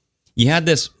 but you had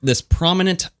this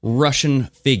prominent Russian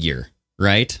figure,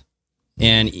 right?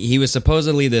 And he was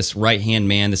supposedly this right-hand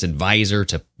man, this advisor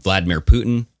to Vladimir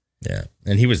Putin. Yeah,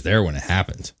 and he was there when it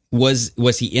happened. Was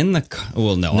he in the?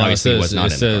 Well, no, obviously he was not.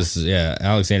 It says, yeah,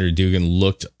 Alexander Dugin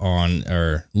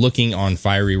looking on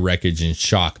fiery wreckage in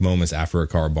shock moments after a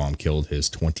car bomb killed his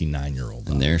 29-year-old.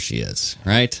 And there she is,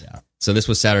 right? Yeah. So this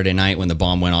was Saturday night when the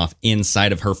bomb went off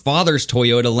inside of her father's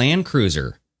Toyota Land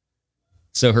Cruiser.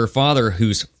 So her father,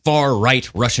 whose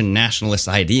far-right Russian nationalist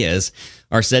ideas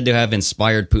are said to have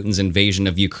inspired Putin's invasion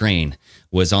of Ukraine,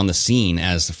 was on the scene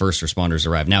as the first responders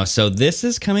arrived. Now, so this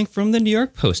is coming from the New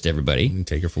York Post, everybody.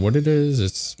 Take it for what it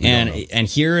is. And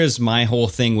here is my whole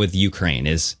thing with Ukraine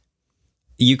is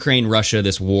Ukraine-Russia,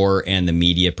 this war, and the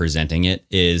media presenting it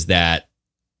is that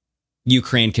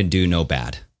Ukraine can do no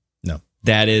bad.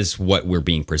 That is what we're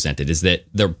being presented, is that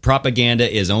the propaganda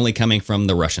is only coming from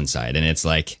the Russian side. And it's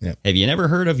like, Have you never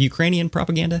heard of Ukrainian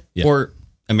propaganda or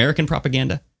American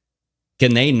propaganda?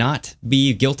 Can they not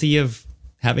be guilty of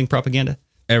having propaganda?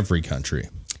 Every country.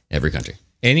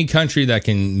 Any country that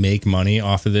can make money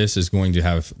off of this is going to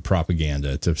have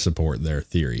propaganda to support their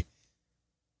theory.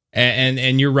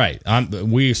 And you're right.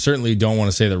 We certainly don't want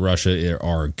to say that Russia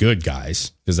are good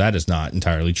guys, because that is not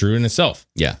entirely true in itself.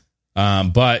 Yeah.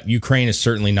 But Ukraine is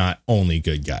certainly not only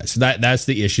good guys. That's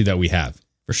the issue that we have.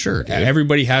 For sure, dude.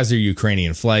 Everybody has their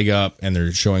Ukrainian flag up, and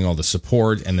they're showing all the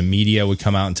support, and the media would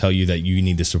come out and tell you that you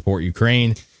need to support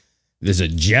Ukraine. There's a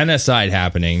genocide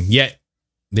happening, yet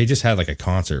they just had like a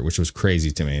concert, which was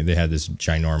crazy to me. They had this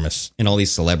ginormous... And all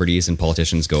these celebrities and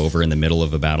politicians go over in the middle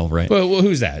of a battle, right? Well,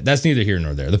 who's that? That's neither here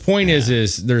nor there. The point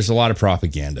is there's a lot of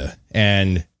propaganda,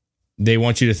 and they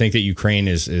want you to think that Ukraine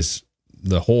is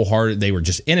the wholehearted, they were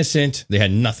just innocent. They had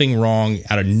nothing wrong.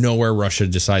 Out of nowhere, Russia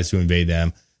decides to invade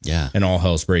them. Yeah. And all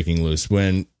hell's breaking loose,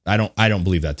 when I don't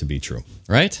believe that to be true.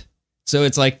 Right? So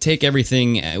it's like, take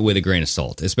everything with a grain of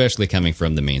salt, especially coming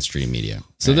from the mainstream media. Right?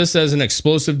 So this says an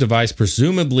explosive device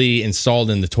presumably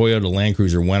installed in the Toyota Land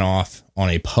Cruiser went off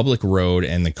on a public road,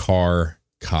 and the car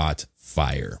caught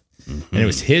fire. And it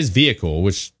was his vehicle,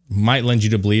 which might lend you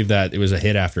to believe that it was a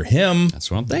hit after him. That's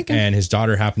what I'm thinking. And his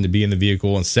daughter happened to be in the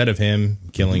vehicle instead of him,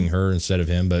 killing her instead of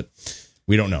him, but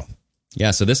we don't know.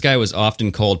 Yeah, so this guy was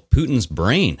often called Putin's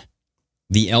brain.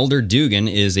 The elder Dugin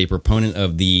is a proponent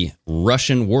of the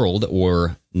Russian world,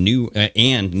 or new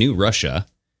Russia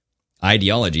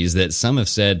ideologies that some have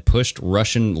said pushed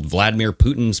Russian Vladimir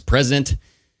Putin's president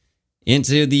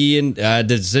into the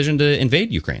decision to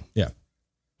invade Ukraine. Yeah.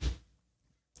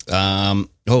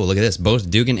 Look at this. Both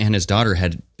Dugin and his daughter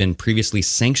had been previously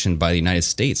sanctioned by the United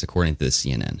States, according to the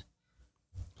CNN.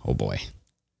 Oh, boy.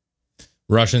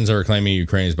 Russians are claiming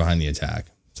Ukraine is behind the attack.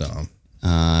 So,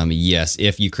 yes,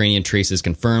 if Ukrainian trace is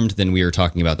confirmed, then we are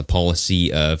talking about the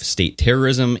policy of state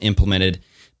terrorism implemented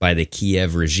by the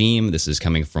Kiev regime. This is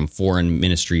coming from Foreign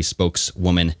Ministry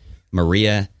spokeswoman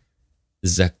Maria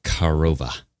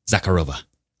Zakharova.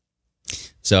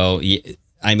 So,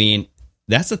 I mean,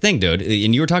 that's the thing, dude.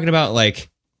 And you were talking about, like,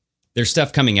 there's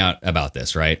stuff coming out about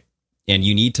this, right? And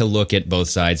you need to look at both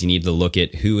sides. You need to look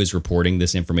at who is reporting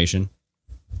this information.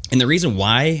 And the reason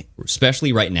why,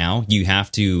 especially right now, you have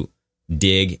to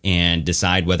dig and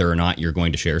decide whether or not you're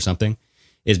going to share something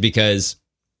is because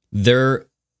the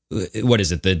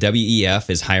WEF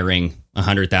is hiring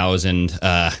 100,000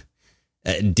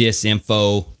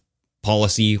 disinfo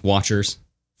policy watchers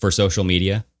for social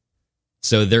media.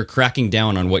 So they're cracking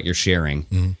down on what you're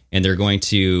sharing, and they're going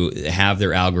to have their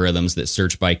algorithms that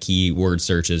search by keyword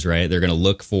searches, right? They're going to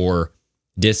look for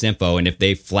disinfo, and if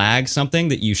they flag something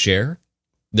that you share,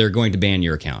 they're going to ban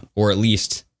your account, or at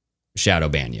least shadow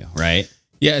ban you, right?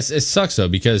 Yeah, it sucks, though,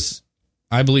 because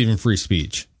I believe in free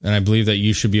speech, and I believe that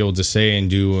you should be able to say and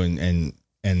do and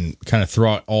kind of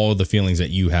throw out all the feelings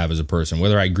that you have as a person,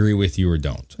 whether I agree with you or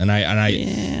don't. And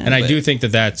I do think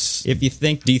that that's... Do you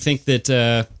think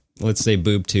that... let's say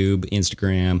BoobTube,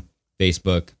 Instagram,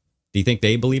 Facebook. Do you think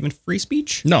they believe in free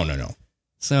speech? No.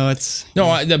 So it's...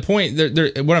 No, the point...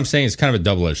 what I'm saying is kind of a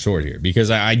double-edged sword here,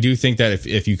 because I do think that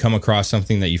if you come across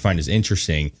something that you find is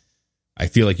interesting, I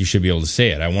feel like you should be able to say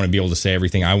it. I want to be able to say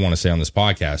everything I want to say on this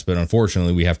podcast, but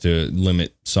unfortunately, we have to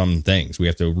limit some things. We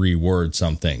have to reword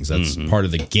some things. That's part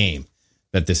of the game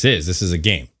that this is. This is a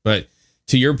game. But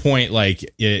to your point, like,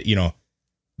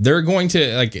 they're going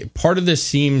to... like, part of this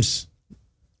seems...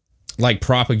 like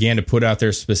propaganda put out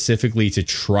there specifically to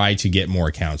try to get more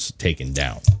accounts taken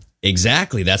down.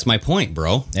 Exactly. That's my point,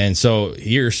 bro. And so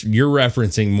you're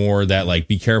referencing more that like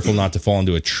be careful not to fall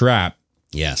into a trap.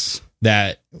 Yes.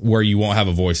 That where you won't have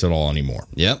a voice at all anymore.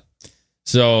 Yep.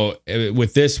 So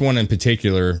with this one in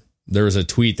particular, there was a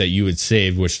tweet that you had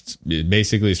saved, which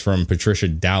basically is from Patricia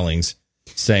Dowlings,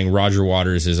 saying Roger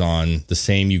Waters is on the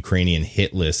same Ukrainian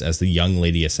hit list as the young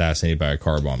lady assassinated by a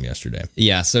car bomb yesterday.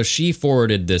 Yeah, so she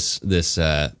forwarded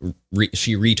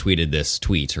she retweeted this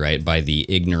tweet, right, by the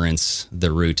ignorance,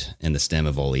 the root, and the stem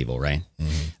of all evil, right?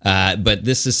 Mm-hmm. But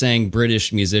this is saying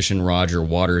British musician Roger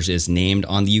Waters is named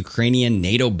on the Ukrainian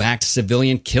NATO-backed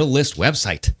civilian kill list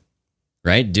website,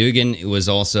 right? Dugan was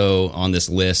also on this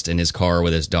list, and his car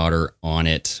with his daughter on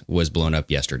it was blown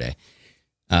up yesterday.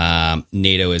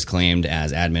 NATO is claimed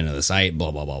as admin of the site,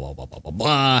 blah, blah, blah, blah, blah, blah, blah,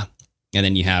 blah. And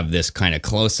then you have this kind of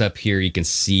close-up here. You can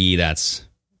see that's...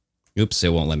 Oops, it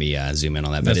won't let me zoom in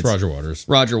on that. That's but it's Roger Waters.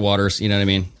 Roger Waters, you know what I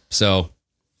mean? So...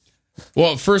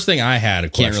 Well, first thing I had a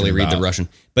question can't really read about. the Russian.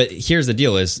 But here's the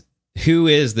deal is, who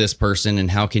is this person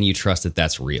and how can you trust that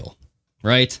that's real?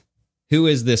 Right? Who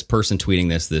is this person tweeting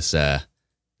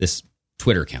this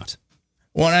Twitter account?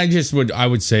 Well, I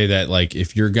would say that, like,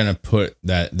 if you're going to put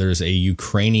that there's a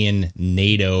Ukrainian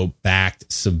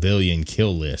NATO-backed civilian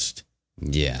kill list,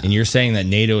 yeah, and you're saying that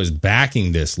NATO is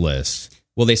backing this list.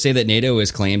 Well, they say that NATO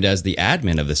is claimed as the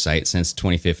admin of the site since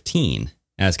 2015,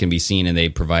 as can be seen, and they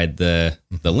provide the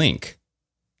link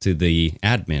to the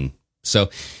admin. So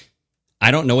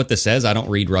I don't know what this says. I don't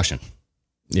read Russian.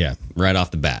 Yeah. Right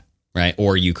off the bat, right?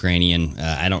 Or Ukrainian.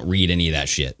 I don't read any of that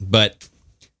shit. But...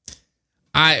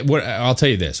 I'll tell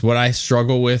you this. What I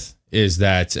struggle with is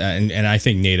that, and I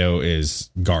think NATO is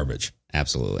garbage.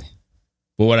 Absolutely.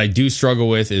 But what I do struggle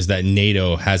with is that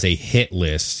NATO has a hit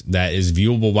list that is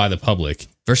viewable by the public.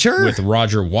 For sure. With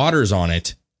Roger Waters on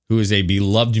it, who is a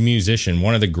beloved musician,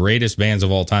 one of the greatest bands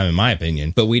of all time, in my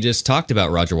opinion. But we just talked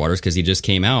about Roger Waters because he just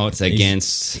came out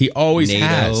against he always NATO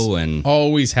has. And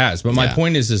always has. But my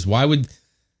point is why would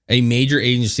a major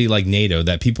agency like NATO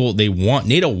that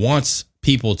NATO wants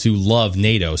people to love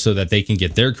NATO so that they can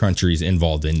get their countries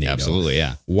involved in NATO. Absolutely,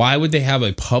 yeah. Why would they have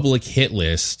a public hit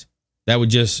list that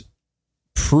would just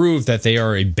prove that they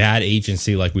are a bad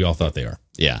agency like we all thought they are?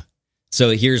 Yeah. So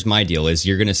here's my deal is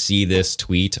you're going to see this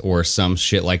tweet or some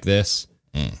shit like this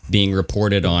being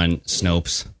reported on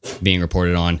Snopes, being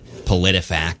reported on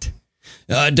PolitiFact.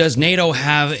 Does NATO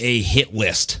have a hit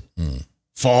list?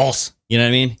 False. You know what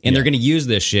I mean? And they're going to use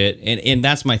this shit. And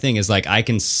that's my thing is like, I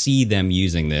can see them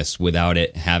using this without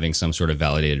it having some sort of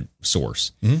validated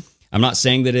source. Mm-hmm. I'm not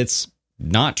saying that it's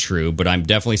not true, but I'm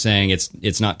definitely saying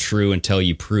it's not true until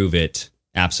you prove it.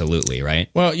 Absolutely. Right.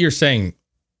 Well, you're saying,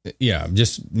 yeah,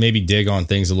 just maybe dig on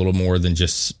things a little more than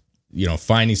just,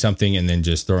 finding something and then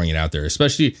just throwing it out there,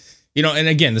 especially, and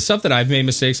again, the stuff that I've made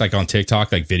mistakes like on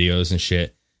TikTok, like videos and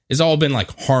shit, it's all been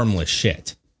like harmless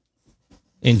shit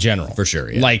in general. For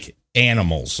sure. Yeah. Like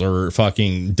animals or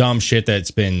fucking dumb shit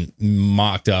that's been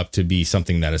mocked up to be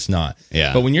something that it's not.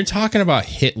 Yeah. But when you're talking about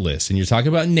hit lists and you're talking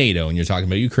about NATO and you're talking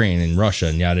about Ukraine and Russia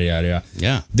and yada, yada, yada.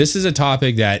 Yeah. This is a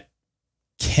topic that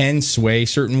can sway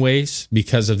certain ways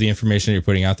because of the information you're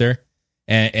putting out there.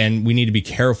 And we need to be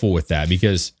careful with that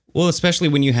because... Well, especially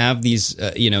when you have these,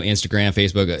 Instagram,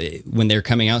 Facebook, when they're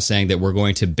coming out saying that we're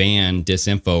going to ban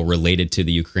disinfo related to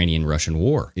the Ukrainian-Russian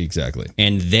war. Exactly.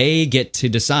 And they get to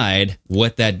decide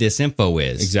what that disinfo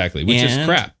is. Exactly, which is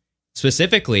crap.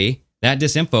 Specifically, that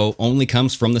disinfo only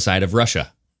comes from the side of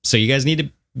Russia. So you guys need to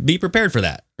be prepared for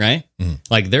that, right? Mm-hmm.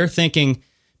 Like they're thinking,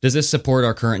 does this support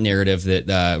our current narrative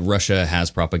that Russia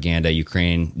has propaganda,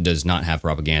 Ukraine does not have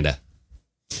propaganda?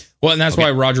 Well, and that's why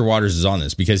Roger Waters is on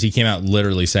this, because he came out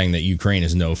literally saying that Ukraine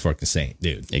is no fucking saint,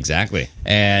 dude. Exactly.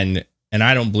 And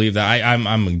I don't believe that.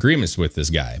 I'm in agreement with this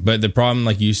guy. But the problem,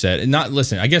 like you said,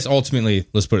 I guess ultimately,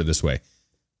 let's put it this way.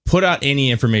 Put out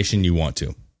any information you want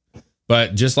to.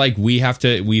 But just like we've had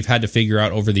to figure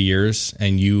out over the years,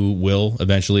 and you will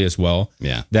eventually as well,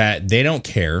 that they don't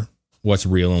care what's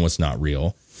real and what's not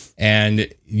real.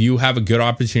 And you have a good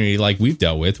opportunity like we've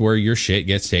dealt with where your shit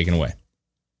gets taken away.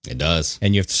 It does.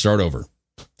 And you have to start over.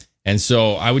 And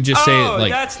so I would just say,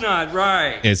 that's not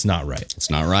right. It's not right. It's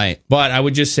not right. But I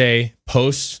would just say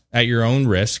post at your own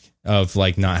risk of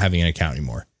like not having an account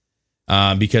anymore.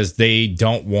 Because they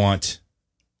don't want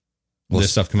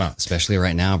this stuff come out. Especially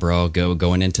right now, bro.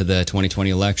 Going into the 2020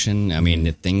 election. I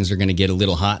mean, things are going to get a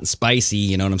little hot and spicy.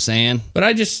 You know what I'm saying? But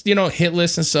I just, hit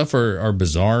lists and stuff are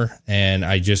bizarre. And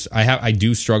I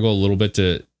do struggle a little bit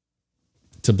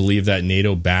to believe that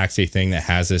NATO backs a thing that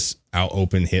has this out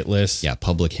open hit list. Yeah,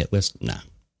 public hit list. Nah.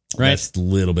 Right. That's a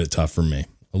little bit tough for me.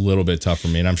 a little bit tough for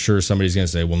me. And I'm sure somebody's going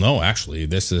to say, well, no, actually,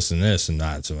 this, and this, and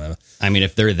that. So, I mean,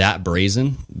 if they're that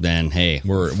brazen, then hey,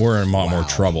 we're in a lot more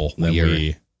trouble than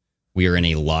we are in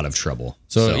a lot of trouble.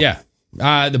 So yeah.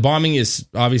 The bombing is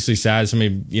obviously sad.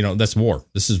 Somebody, that's war.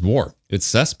 This is war. It's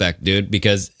suspect, dude,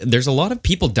 because there's a lot of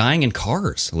people dying in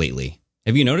cars lately.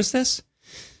 Have you noticed this?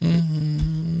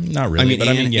 Not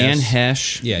really. Ann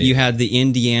Hesh. Yeah, you had the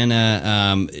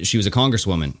Indiana. She was a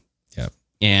congresswoman. Yeah,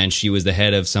 and she was the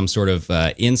head of some sort of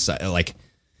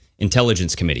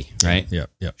intelligence committee, right?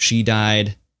 Yeah. She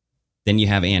died. Then you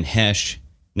have Ann Hesh.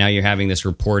 Now you're having this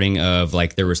reporting of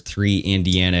there was 3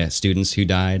 Indiana students who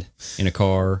died in a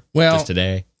car just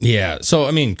today. Yeah.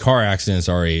 So, car accidents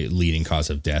are a leading cause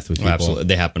of death with people. Absolutely.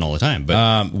 They happen all the time.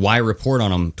 But why report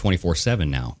on them 24/7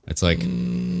 now? It's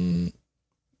maybe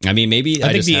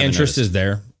I think the interest is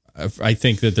there. I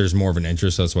think that there's more of an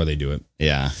interest. That's why they do it.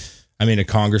 Yeah. A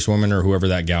congresswoman or whoever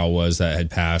that gal was that had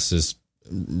passed is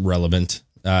relevant.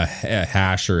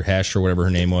 Hesh or whatever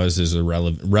her name was is a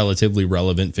relatively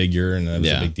relevant figure, and that was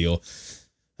a big deal.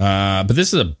 But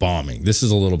this is a bombing. This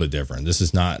is a little bit different. This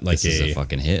is not like this is a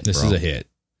fucking hit. This is a hit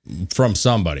from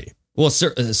somebody. Well,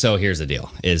 so here's the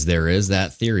deal: there is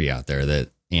that theory out there that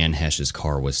Ann Hesh's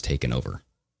car was taken over,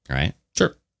 right?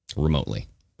 Sure, remotely,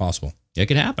 possible. It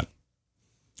could happen.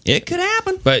 It could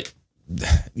happen. But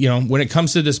when it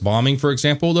comes to this bombing, for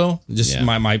example, though,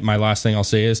 my last thing I'll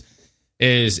say is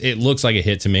it looks like a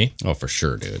hit to me. Oh, for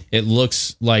sure, dude. It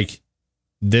looks like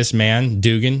this man,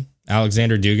 Dugan,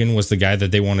 Alexander Dugan, was the guy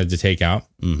that they wanted to take out.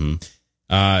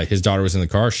 Mm-hmm. His daughter was in the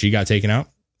car. She got taken out.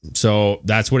 So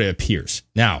that's what it appears.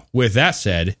 Now, with that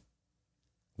said,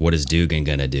 what is Dugan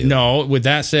going to do? No, with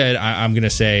that said, I'm going to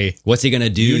say, what's he going to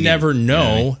do? You never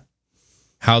know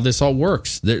how this all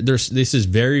works. This is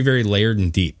very, very layered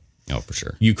and deep. Oh, for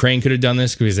sure. Ukraine could have done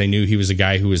this because they knew he was a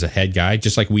guy who was a head guy.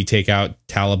 Just like we take out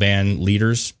Taliban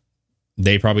leaders,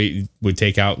 they probably would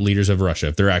take out leaders of Russia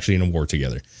if they're actually in a war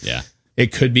together. Yeah.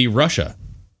 It could be Russia.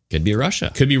 Could be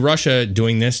Russia. Could be Russia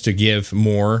doing this to give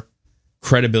more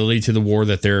credibility to the war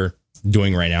that they're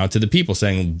doing right now, to the people,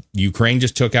 saying Ukraine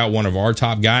just took out one of our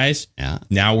top guys. Yeah.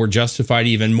 Now we're justified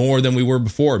even more than we were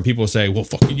before. And people say, well,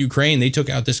 fucking Ukraine, they took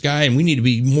out this guy and we need to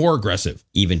be more aggressive.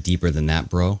 Even deeper than that,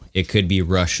 bro. It could be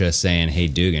Russia saying, hey,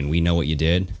 Dugan, we know what you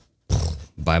did.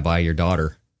 Bye-bye your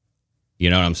daughter. You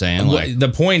know what I'm saying? The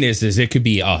point is it could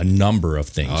be a number of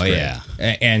things. Oh, Greg. yeah.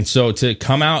 And so to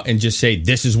come out and just say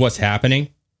this is what's happening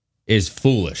is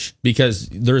foolish, because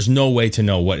there's no way to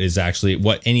know what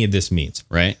any of this means.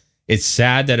 Right. It's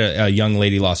sad that a young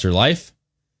lady lost her life,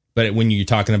 but when you're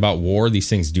talking about war, these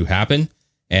things do happen.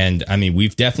 And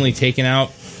we've definitely taken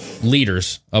out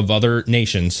leaders of other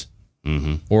nations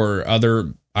or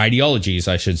other ideologies,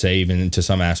 I should say, even to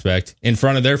some aspect, in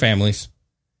front of their families.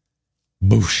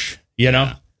 Boosh,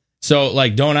 know? So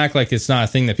don't act like it's not a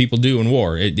thing that people do in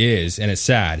war. It is, and it's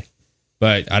sad.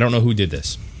 But I don't know who did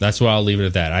this. That's why I'll leave it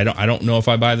at that. I don't know if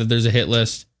I buy that there's a hit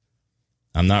list.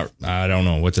 I don't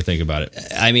know what to think about it.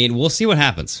 We'll see what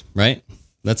happens, right?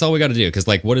 That's all we got to do. Because,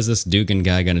 what is this Dugan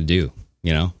guy going to do?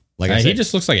 I said, he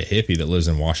just looks like a hippie that lives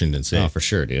in Washington State. Oh, for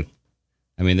sure, dude.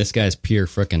 This guy's pure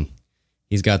frickin'.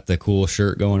 He's got the cool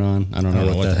shirt going on. I don't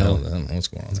know what the hell. I don't know what's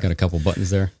going on. He's got a couple buttons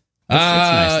there.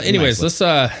 Nice. Anyways, let's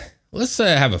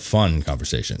have a fun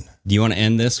conversation. Do you want to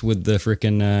end this with the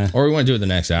frickin'... Or we want to do it the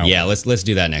next hour? Yeah, let's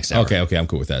do that next hour. Okay, I'm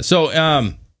cool with that.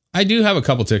 So, I do have a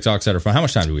couple TikToks that are fun. How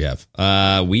much time do we have?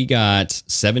 We got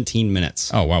 17 minutes.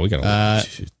 Oh, wow. We got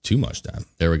too much time.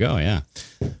 There we go. Yeah.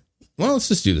 Well, let's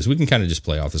just do this. We can kind of just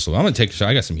play off this. I'm going to take a shot.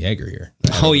 I got some Jaeger here.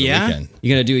 Oh, yeah?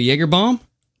 You going to do a Jaeger bomb?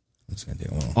 I'm just going to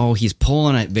do one. Oh, he's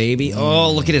pulling it, baby.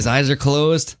 Oh, look at his eyes are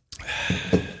closed.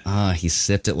 He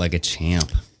sipped it like a champ.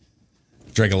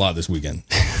 Drank a lot this weekend,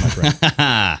 my friend.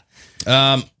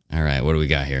 All right. What do we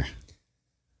got here?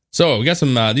 So we got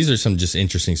some, these are some just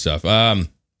interesting stuff.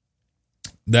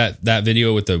 That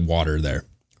video with the water there.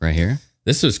 Right here?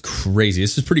 This is crazy.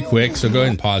 This is pretty quick, so go ahead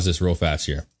and pause this real fast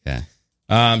here. Okay.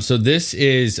 So this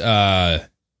is,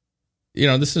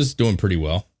 this is doing pretty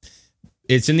well.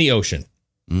 It's in the ocean.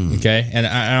 Okay. And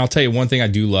I'll tell you one thing I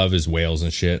do love is whales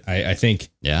and shit. I think.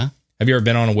 Yeah. Have you ever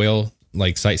been on a whale,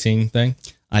 sightseeing thing?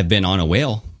 I've been on a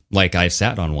whale. I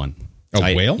sat on one.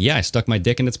 A whale? Yeah. I stuck my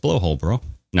dick in its blowhole, bro.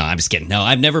 No, I'm just kidding. No,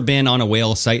 I've never been on a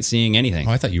whale sightseeing anything.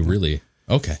 Oh, I thought you really.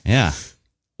 Okay. Yeah.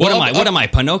 What am I,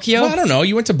 Pinocchio? Well, I don't know.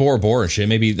 You went to Bora Bora and shit.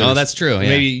 Maybe. Oh, that's true.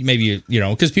 Yeah. Maybe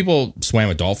because people swam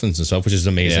with dolphins and stuff, which is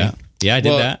amazing. Yeah, I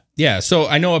did that. Yeah. So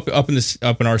I know up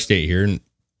in our state here in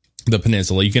the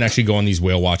peninsula, you can actually go on these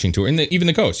whale watching tours, and even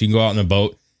the coast. You can go out in a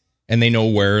boat, and they know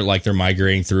where they're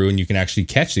migrating through, and you can actually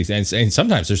catch these. And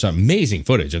sometimes there's some amazing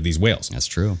footage of these whales. That's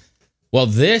true. Well,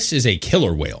 this is a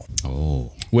killer whale.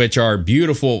 Oh. Which are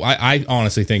beautiful. I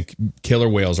honestly think killer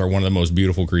whales are one of the most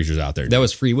beautiful creatures out there. That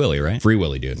was Free Willy, right? Free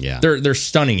Willy, dude. Yeah. They're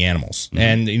stunning animals. Mm-hmm.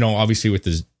 And, you know, obviously with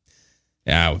this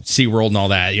SeaWorld and all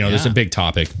that, you know, there's a big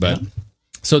topic. But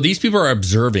so these people are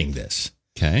observing this.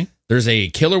 Okay. There's a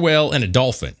killer whale and a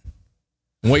dolphin.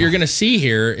 And what you're going to see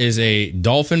here is a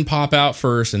dolphin pop out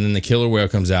first, and then the killer whale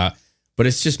comes out. But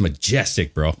it's just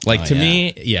majestic, bro. Like, to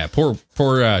me,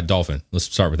 poor dolphin. Let's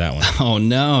start with that one. Oh,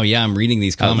 no. Yeah, I'm reading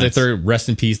these comments. Rest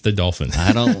in peace, the dolphin.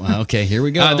 Okay, here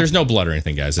we go. There's no blood or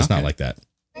anything, guys. It's not like that.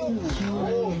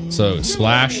 So,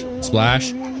 splash.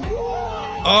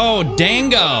 Oh,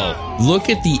 dango. Look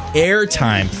at the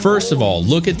airtime. First of all,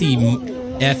 look at the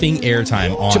effing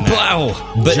airtime on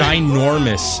that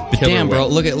ginormous killer damn, whale.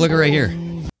 bro. Look at right here.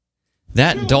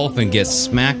 That dolphin gets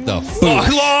smacked the fuck.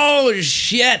 Oh,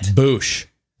 shit. Boosh.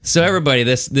 So everybody,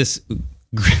 this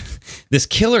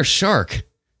killer shark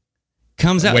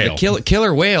comes out, Whale. the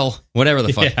killer whale, whatever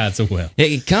the fuck. Yeah, it's a whale.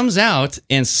 It comes out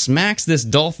and smacks this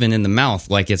dolphin in the mouth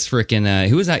like it's freaking,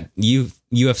 who was that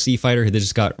UFC fighter that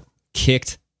just got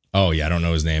kicked? Oh, yeah, I don't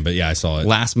know his name, but yeah, I saw it.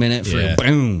 Last minute for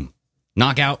boom,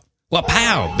 knockout. Well,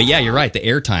 pow. But yeah, you're right, the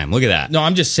airtime. Look at that. No,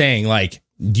 I'm just saying, like,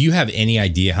 do you have any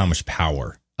idea how much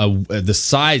power? The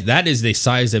size, that is the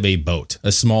size of a boat,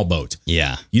 a small boat.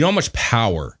 Yeah. You know how much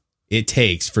power it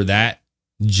takes for that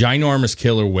ginormous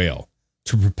killer whale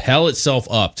to propel itself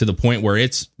up to the point where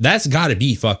that's got to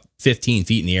be 15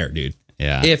 feet in the air, dude.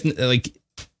 Yeah.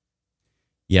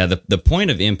 The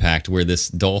point of impact where this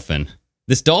dolphin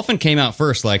came out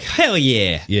first, like, hell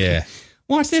yeah. Yeah.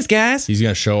 Watch this, guys. He's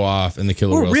going to show off, and the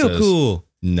killer whale real says, cool.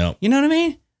 No. You know what I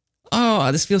mean?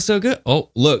 Oh, this feels so good. Oh,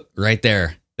 look, right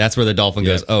there. That's where the dolphin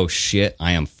goes, oh, shit,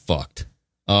 I am fucked.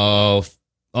 Oh,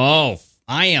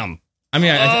 I am. I mean,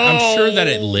 I'm sure that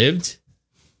it lived.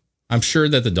 I'm sure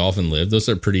that the dolphin lived. Those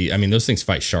are pretty, I mean, those things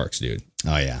fight sharks, dude.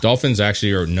 Oh, yeah. Dolphins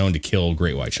actually are known to kill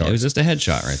great white sharks. It was just a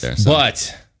headshot right there. So.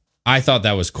 But I thought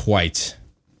that was quite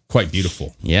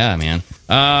beautiful. Yeah, man.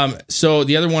 So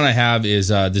the other one I have is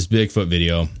this Bigfoot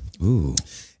video. Ooh.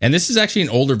 And this is actually an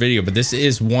older video, but this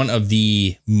is one of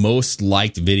the most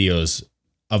liked videos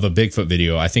of a Bigfoot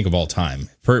video, I think, of all time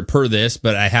per this.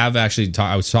 But I have actually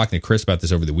I was talking to Chris about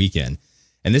this over the weekend,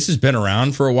 and this has been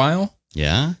around for a while.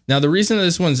 Yeah. Now, the reason that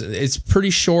this one's, it's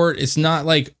pretty short. It's not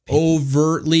like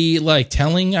overtly like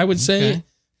telling, I would say,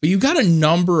 but you got a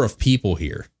number of people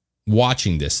here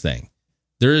watching this thing.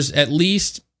 There's at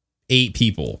least 8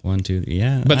 people. 1, 2,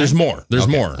 yeah. But there's more. There's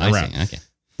more around. Okay.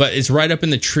 But it's right up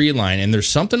in the tree line, and there's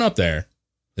something up there.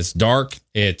 It's dark.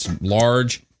 It's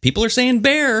large. People are saying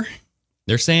bear.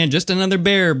 They're saying just another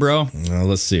bear, bro.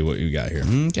 Let's see what you got here.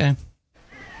 Okay.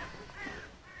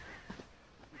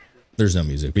 There's no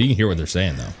music, but you can hear what they're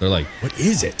saying, though. They're like, what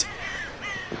is it?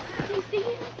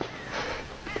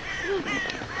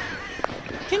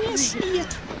 Can you see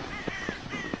it?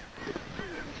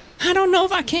 I don't know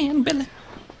if I can, Billy.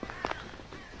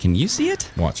 Can you see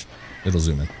it? Watch. It'll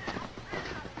zoom in.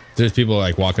 There's people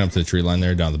like walking up to the tree line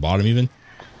there, down at the bottom even.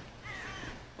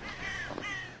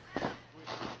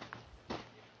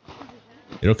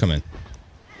 It'll come in.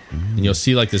 And you'll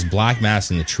see like this black mass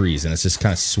in the trees, and it's just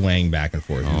kind of swaying back and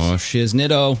forth. Oh,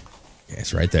 shiznitto. Yeah,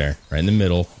 it's right there, right in the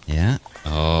middle. Yeah.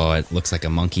 Oh, it looks like a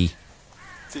monkey.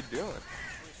 What's he doing?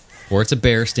 Or it's a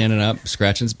bear standing up,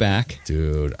 scratching its back.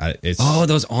 Dude, it's... Oh,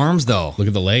 those arms, though. Look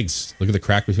at the legs. Look at the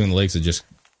crack between the legs that just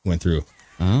went through.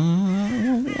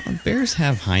 Bears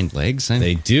have hind legs.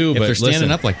 They do, if but they're standing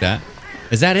listen, up like that.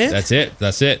 Is that it? That's it.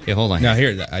 That's it. Okay, hold on. Now,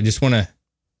 here, I just want to...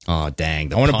 Oh,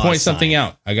 dang. I want to point something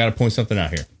out. I got to point something out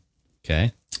here.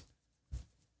 Okay.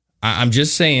 I'm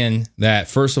just saying that,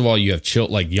 first of all, you have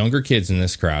like younger kids in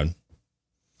this crowd.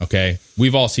 Okay?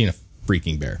 We've all seen a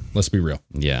freaking bear. Let's be real.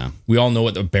 Yeah. We all know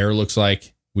what a bear looks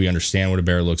like. We understand what a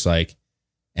bear looks like.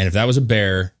 And if that was a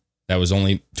bear that was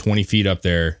only 20 feet up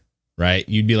there, right,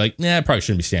 you'd be like, nah, I probably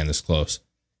shouldn't be standing this close.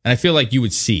 And I feel like you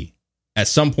would see at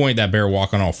some point that bear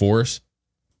walk on all fours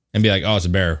and be like, oh, it's a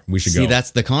bear. We should go. See,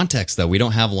 that's the context, though. We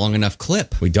don't have long enough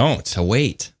clip. We don't. To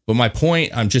wait. But my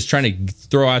point, I'm just trying to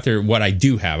throw out there what I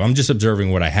do have. I'm just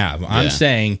observing what I have. I'm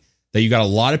saying that you got a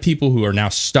lot of people who are now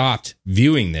stopped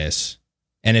viewing this.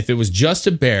 And if it was just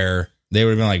a bear, they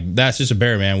would have been like, that's just a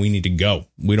bear, man. We need to go.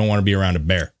 We don't want to be around a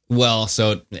bear. Well,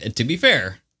 so to be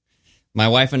fair, my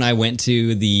wife and I went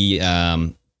to the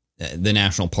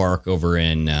national park over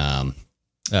in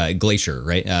Glacier,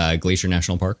 right? Glacier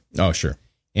National Park. Oh, sure.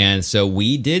 And so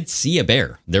we did see a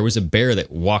bear. There was a bear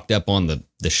that walked up on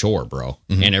the shore, bro.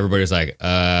 Mm-hmm. And everybody was like,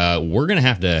 we're going to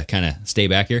have to kind of stay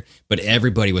back here. But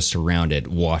everybody was surrounded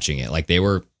watching it. Like they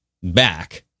were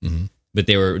back. Mm-hmm. but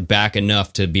they were back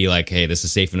enough to be like, hey, this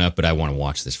is safe enough, but I want to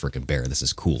watch this freaking bear. This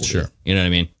is cool. Sure. Dude. You know what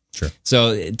I mean? Sure.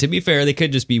 So to be fair, they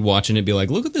could just be watching it, be like,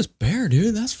 look at this bear,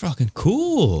 dude. That's fucking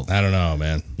cool. I don't know,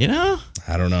 man. You know?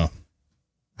 I don't know.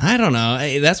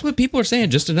 Hey, that's what people are saying.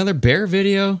 Just another bear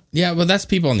video. Yeah, well, that's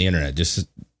people on the internet just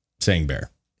saying bear.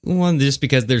 Well, just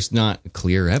because there's not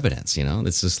clear evidence, you know?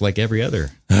 It's just like every other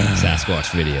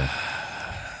Sasquatch video.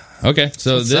 Okay,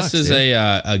 so this sucks, is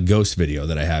a ghost video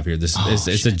that I have here. This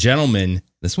it's a gentleman.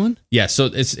 This one? Yeah, so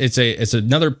it's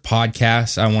another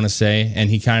podcast, I want to say, and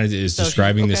he kind of is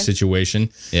describing this situation.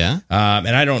 Yeah.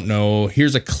 And I don't know.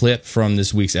 Here's a clip from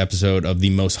this week's episode of the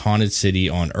Most Haunted City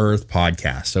on Earth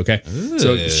podcast. Okay,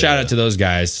 so shout out to those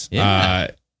guys.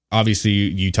 Yeah. Obviously,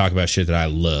 you talk about shit that I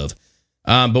love.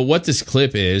 But what this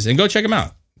clip is, and go check them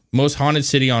out. Most Haunted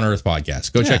City on Earth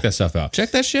podcast. Go check that stuff out.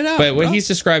 Check that shit out. But what he's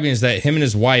describing is that him and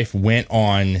his wife went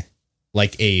on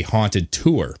like a haunted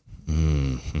tour.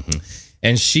 Mm-hmm.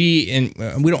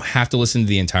 And we don't have to listen to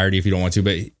the entirety if you don't want to,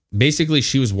 but basically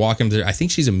she was walking there. I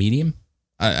think she's a medium.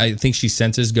 I think she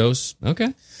senses ghosts.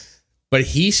 Okay. But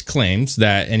he claims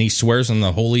that, and he swears on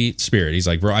the Holy Spirit. He's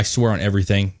like, bro, I swear on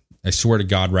everything. I swear to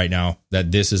God right now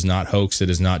that this is not hoax. It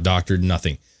is not doctored,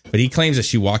 nothing. But he claims that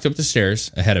she walked up the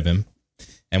stairs ahead of him.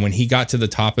 And when he got to the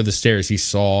top of the stairs, he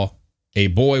saw a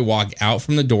boy walk out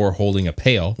from the door holding a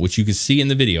pail, which you can see in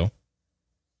the video.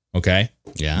 Okay?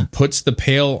 Yeah. Puts the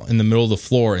pail in the middle of the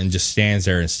floor and just stands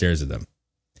there and stares at them.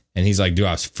 And he's like, dude,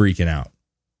 I was freaking out.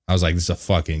 I was like, this is a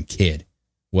fucking kid.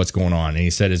 What's going on? And he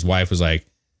said his wife was like,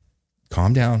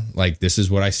 calm down. Like, this is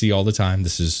what I see all the time.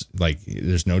 This is like,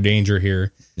 there's no danger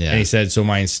here. Yeah. And he said, so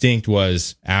my instinct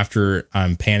was, after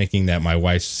I'm panicking that my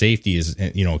wife's safety is,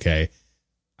 okay,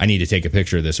 I need to take a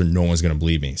picture of this or no one's going to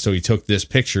believe me. So he took this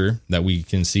picture that we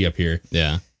can see up here.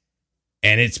 Yeah.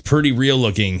 And it's pretty real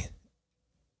looking.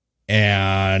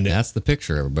 And that's the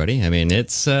picture, everybody. I mean,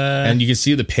 it's and you can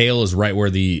see the pail is right where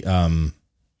the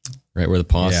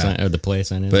pause sign or the play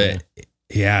sign is. But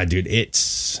yeah, dude,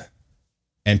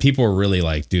 and people are really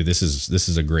like, dude, this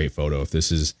is a great photo.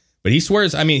 But he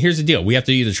swears, I mean, here's the deal. We have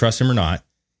to either trust him or not.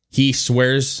 He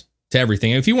swears to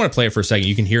everything. If you want to play it for a second,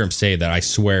 you can hear him say that, I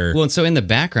swear. Well, and so in the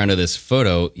background of this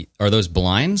photo, are those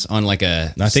blinds on like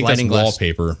a I think sliding that's glass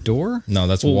wallpaper door? No,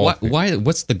 that's wallpaper.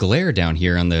 What's the glare down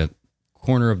here on the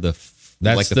corner of the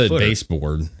that's like the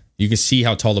baseboard. You can see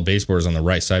how tall the baseboard is on the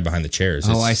right side behind the chairs.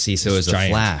 I see. So it was giant.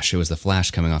 the flash. It was the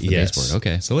flash coming off the baseboard.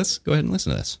 Okay, so let's go ahead and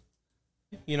listen to this.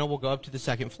 We'll go up to the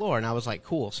second floor. And I was like,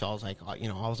 cool. So I was like, I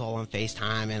was all on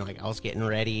FaceTime and like I was getting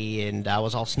ready and I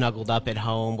was all snuggled up at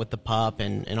home with the pup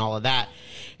and all of that.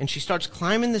 And she starts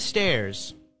climbing the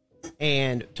stairs.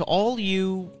 And to all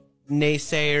you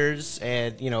naysayers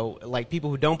and, like people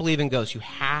who don't believe in ghosts, you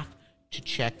have to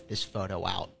check this photo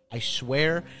out. I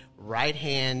swear, right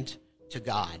hand to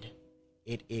God,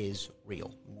 it is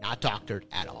real. Not doctored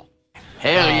at all.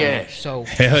 Hell yes. So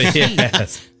Hell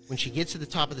yes. When she gets to the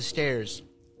top of the stairs,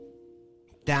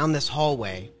 down this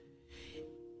hallway,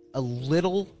 a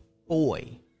little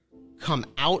boy come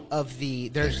out of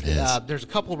there's a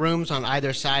couple rooms on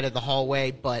either side of the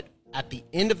hallway, but at the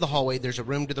end of the hallway, there's a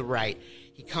room to the right.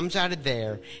 He comes out of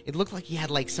there. It looked like he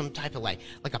had like some type of like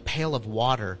a pail of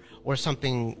water or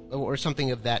something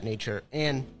of that nature.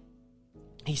 And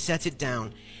he sets it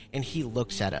down and he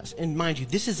looks at us. And mind you,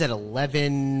 this is at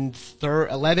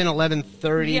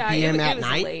 11:30 p.m. at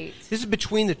night. Late. This is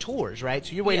between the tours, right?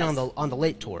 So you're waiting on the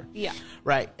late tour. Yeah.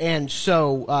 Right. And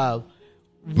so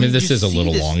this is a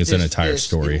little long. It's an entire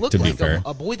story, to be fair.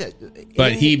 A boy that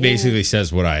But he basically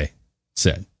says what I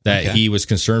said, that he was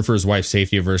concerned for his wife's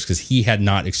safety at first because he had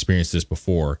not experienced this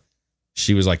before.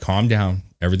 She was like, calm down.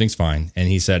 Everything's fine. And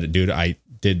he said, dude, I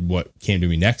did what came to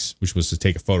me next, which was to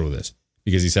take a photo of this.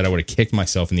 Because he said I would have kicked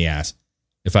myself in the ass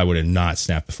if I would have not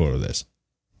snapped a photo of this.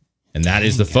 And that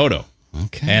is the photo.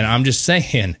 Okay. And I'm just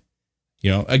saying,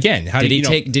 again, how did he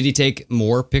take? Did he take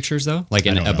more pictures though, like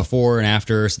a before and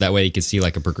after, so that way you could see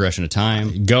like a progression of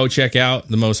time? Go check out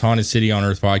the Most Haunted City on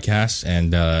Earth podcast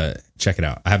and check it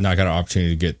out. I have not got an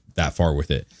opportunity to get that far with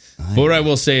it. But what I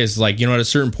will say is, like, at a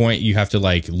certain point, you have to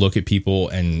like look at people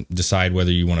and decide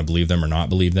whether you want to believe them or not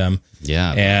believe them.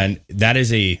 Yeah. And that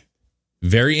is a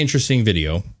very interesting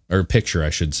video, or picture, I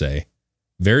should say.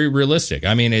 Very realistic.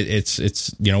 I mean, it's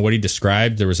what he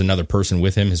described. There was another person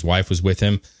with him. His wife was with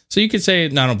him. So you could say,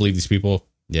 no, I don't believe these people.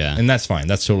 Yeah. And that's fine.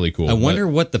 That's totally cool. I wonder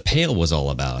what the pail was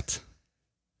all about.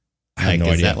 I have no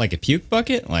idea. Is that like a puke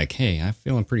bucket? Like, hey, I'm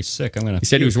feeling pretty sick. I'm going to. He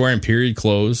said he was wearing period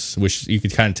clothes, which you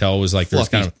could kind of tell was like there's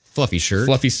kind of fluffy shirt,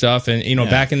 fluffy stuff. And,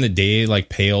 back in the day, like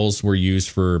pails were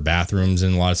used for bathrooms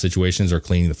in a lot of situations or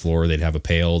cleaning the floor. They'd have a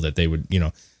pail that they would,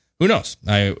 who knows?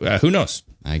 Who knows?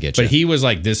 I get you. But he was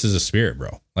like, this is a spirit,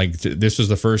 bro. Like, this was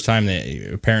the first time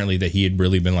that apparently that he had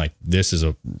really been like, this is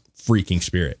a freaking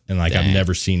spirit. And like, I've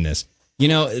never seen this. You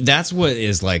know, that's what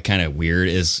is like kind of weird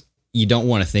is you don't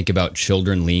want to think about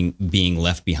children being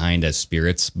left behind as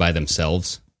spirits by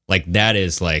themselves. Like, that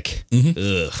is like,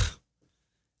 ugh.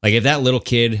 Like, if that little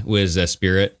kid was a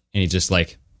spirit and he's just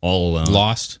like all alone.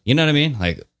 Lost. You know what I mean?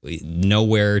 Like,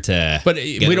 nowhere to. But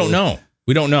we don't know.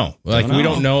 We don't know. Like, we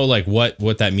don't know like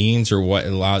what that means or what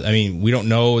allows. I mean, we don't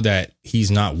know that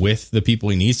he's not with the people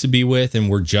he needs to be with, and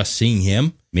we're just seeing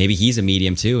him. Maybe he's a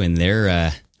medium too in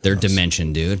their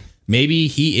dimension, dude. Maybe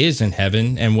he is in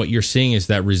heaven, and what you're seeing is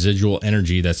that residual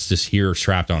energy that's just here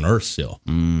trapped on Earth still.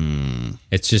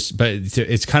 It's just, but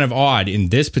it's kind of odd in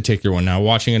this particular one. Now,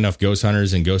 watching enough Ghost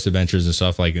Hunters and Ghost Adventures and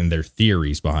stuff like, and their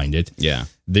theories behind it. Yeah,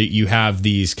 that you have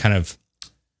these kind of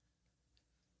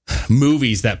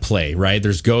movies that play, right?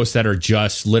 There's ghosts that are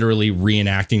just literally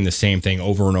reenacting the same thing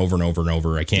over and over and over and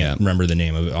over. I can't remember the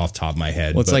name of it off the top of my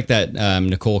head. Well, it's like that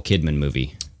Nicole Kidman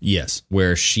movie. Yes.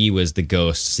 Where she was the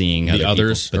ghost seeing the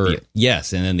others.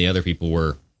 Yes. And then the other people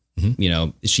were, you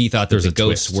know, she thought that the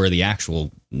ghosts were the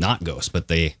actual not ghosts, but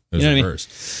they, you know what I mean?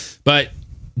 But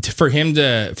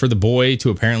for the boy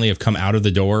to apparently have come out of the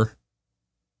door,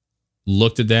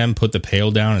 looked at them, put the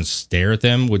pail down and stare at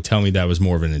them would tell me that was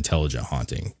more of an intelligent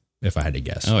haunting, if I had to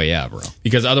guess. Oh, yeah, bro.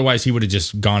 Because otherwise he would have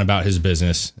just gone about his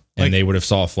business and they would have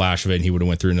saw a flash of it and he would have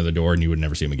went through another door and you would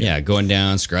never see him again. Yeah, going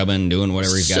down, scrubbing, doing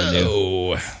whatever he's got to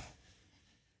do.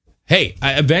 Hey,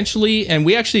 eventually, and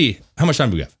we actually, how much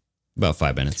time do we have? About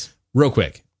 5 minutes. Real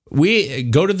quick. We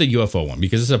go to the UFO one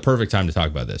because this is a perfect time to talk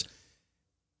about this.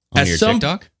 On your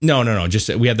TikTok? No.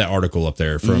 Just we had that article up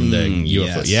there from the UFO.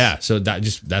 Yes. Yeah, so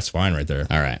that's fine right there.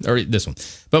 All right. Or this one.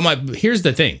 But here's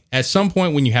the thing. At some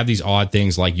point when you have these odd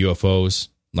things like UFOs,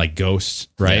 like ghosts,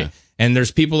 right? Yeah. And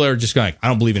there's people that are just going, I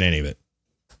don't believe in any of it.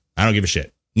 I don't give a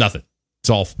shit. Nothing. It's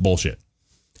all bullshit.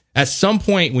 At some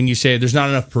point when you say there's not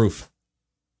enough proof,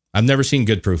 I've never seen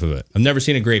good proof of it. I've never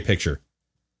seen a great picture.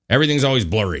 Everything's always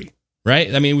blurry,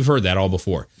 right? I mean, we've heard that all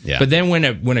before. Yeah. But then when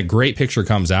a great picture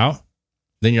comes out,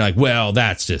 then you're like, well,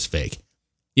 that's just fake.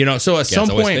 You know, so at some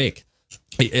point,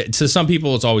 to some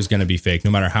people, it's always going to be fake,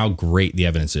 no matter how great the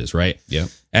evidence is, right? Yeah.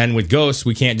 And with ghosts,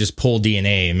 we can't just pull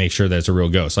DNA and make sure that it's a real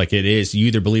ghost. Like it is, you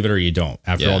either believe it or you don't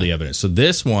after all the evidence. So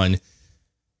this one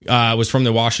was from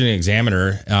the Washington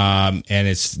Examiner, and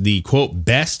it's the, quote,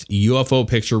 best UFO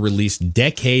picture released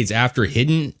decades after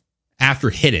hidden.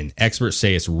 Experts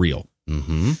say it's real.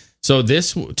 Mm-hmm. So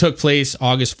this took place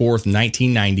August 4th,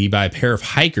 1990 by a pair of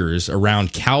hikers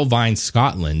around Calvine,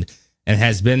 Scotland, and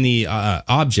has been the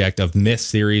object of myths,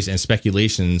 theories, and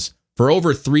speculations for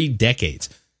over 3 decades.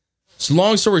 So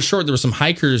long story short, there were some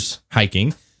hikers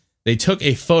hiking. They took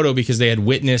a photo because they had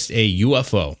witnessed a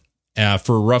UFO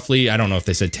for roughly, I don't know if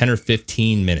they said 10 or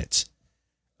 15 minutes.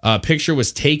 A picture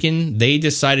was taken. They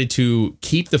decided to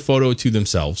keep the photo to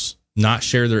themselves, not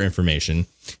share their information.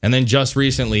 And then just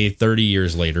recently, 32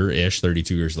 years later,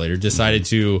 decided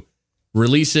to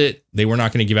release it. They were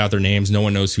not going to give out their names. No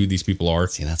one knows who these people are.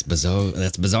 See, that's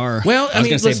bizarre. Well, I was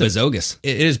going to say bozogus.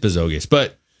 It is bozogus,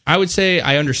 but I would say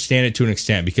I understand it to an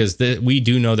extent because we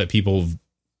do know that people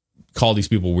call these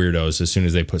people weirdos as soon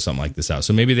as they put something like this out.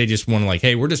 So maybe they just want to like,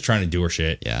 hey, we're just trying to do our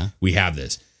shit. Yeah. We have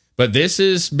this. But this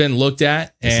has been looked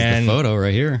at. This is the photo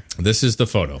right here. This is the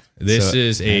photo. This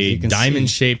is a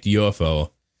diamond-shaped UFO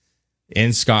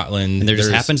in Scotland. And there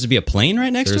just happens to be a plane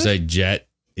right next to it? There's a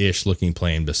jet-ish looking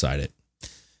plane beside it.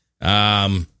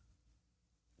 What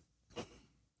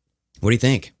do you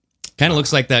think? Kind of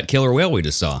looks like that killer whale we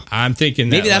just saw. I'm thinking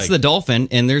maybe that's the dolphin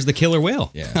and there's the killer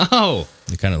whale. Yeah. Oh.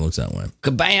 It kind of looks that way.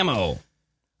 Kabammo.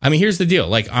 I mean, here's the deal.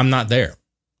 Like, I'm not there.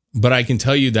 But I can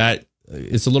tell you that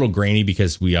it's a little grainy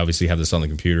because we obviously have this on the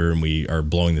computer and we are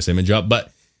blowing this image up.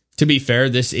 But to be fair,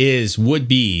 this would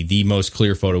be the most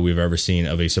clear photo we've ever seen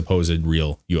of a supposed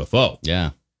real UFO.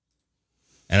 Yeah.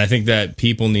 And I think that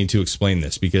people need to explain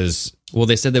this because... Well,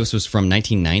 they said this was from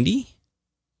 1990?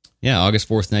 Yeah, August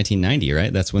 4th, 1990,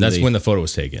 right? That's when the photo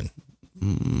was taken.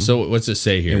 Mm. So what's it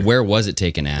say here? And where was it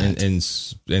taken at? In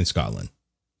Scotland.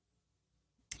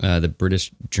 The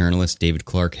British journalist David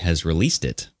Clark has released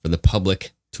it for the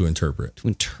public to interpret.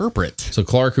 So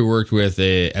Clark, who worked as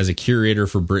a curator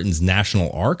for Britain's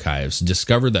National Archives,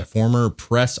 discovered that former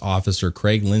press officer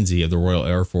Craig Lindsay of the Royal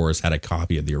Air Force had a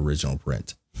copy of the original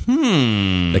print.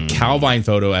 The Calvine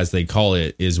photo, as they call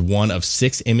it, is one of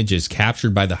 6 images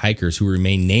captured by the hikers who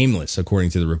remain nameless,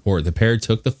 according to the report. The pair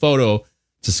took the photo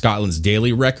to Scotland's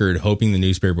Daily Record, hoping the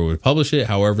newspaper would publish it.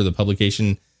 However, the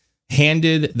publication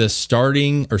handed the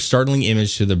startling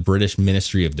image to the British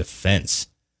Ministry of Defence.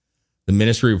 The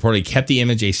ministry reportedly kept the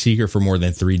image a secret for more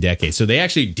than 3 decades. So they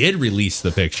actually did release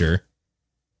the picture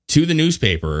to the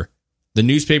newspaper. The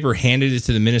newspaper handed it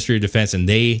to the Ministry of Defense, and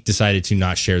they decided to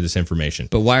not share this information.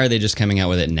 But why are they just coming out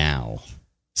with it now?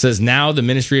 Says now the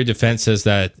Ministry of Defense says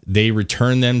that they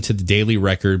returned them to the Daily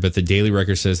Record, but the Daily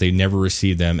Record says they never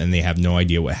received them and they have no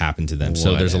idea what happened to them.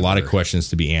 So there's a lot of questions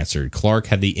to be answered. Clark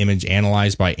had the image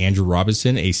analyzed by Andrew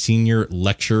Robinson, a senior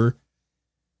lecturer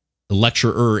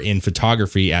in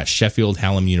photography at Sheffield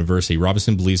Hallam University.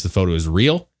 Robinson believes the photo is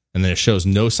real and that it shows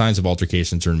no signs of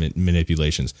altercations or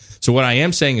manipulations. So what I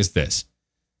am saying is this.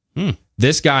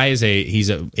 This guy is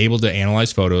able to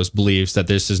analyze photos, believes that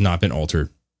this has not been altered.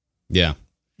 Yeah.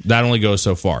 That only goes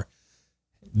so far.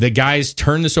 The guys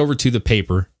turned this over to the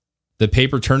paper. The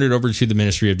paper turned it over to the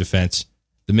Ministry of Defense.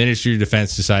 The Ministry of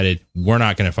Defense decided, we're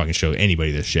not going to fucking show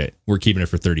anybody this shit. We're keeping it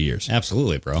for 30 years.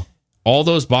 Absolutely, bro. All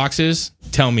those boxes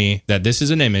tell me that this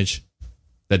is an image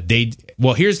that they...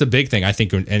 Well, here's the big thing, I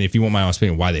think, and if you want my honest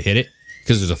opinion, why they hit it,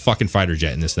 because there's a fucking fighter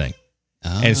jet in this thing.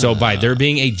 And so by there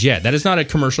being a jet, that is not a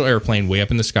commercial airplane way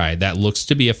up in the sky. That looks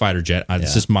to be a fighter jet.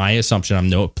 This is my assumption. I'm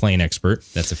no plane expert.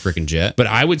 That's a freaking jet. But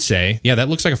I would say, yeah, that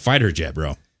looks like a fighter jet,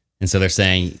 bro. And so they're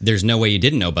saying there's no way you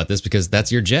didn't know about this because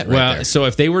that's your jet right there. So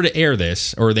if they were to air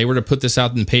this or they were to put this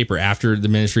out in the paper after the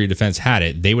Ministry of Defense had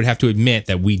it, they would have to admit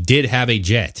that we did have a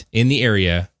jet in the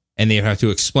area and they would have to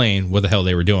explain what the hell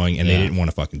they were doing, and they didn't want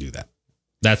to fucking do that.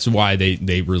 That's why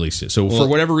they released it. So for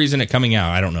whatever reason it coming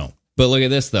out, I don't know. But look at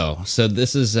this, though. So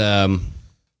this is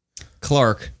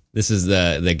Clark. This is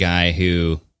the guy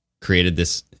who created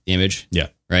this image. Yeah.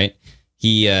 Right?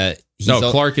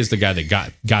 Clark is the guy that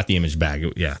got the image back.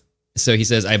 Yeah. So he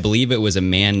says, I believe it was a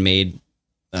man-made...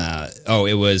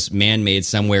 it was man-made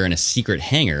somewhere in a secret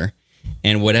hangar,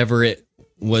 and whatever it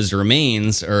was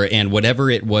remains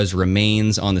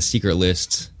on the secret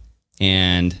list,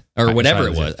 or whatever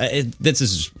it was. This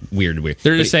is weird.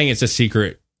 They're just saying it's a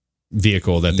secret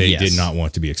vehicle that they did not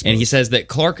want to be exposed. And he says that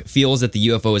Clark feels that the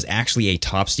UFO is actually a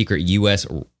top secret U.S.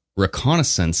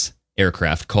 reconnaissance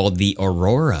aircraft called the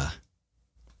Aurora.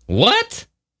 What?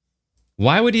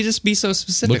 Why would he just be so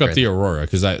specific? Look up the Aurora,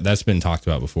 because that's been talked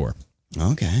about before.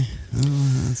 Okay.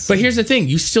 But here's the thing.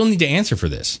 You still need to answer for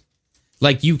this.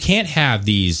 Like, you can't have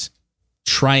these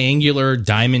triangular,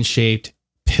 diamond-shaped,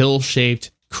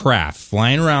 pill-shaped craft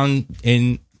flying around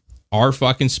in our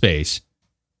fucking space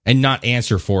and not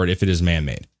answer for it if it is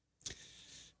man-made.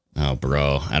 Oh,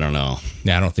 bro. I don't know.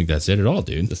 Yeah, I don't think that's it at all,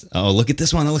 dude. Look at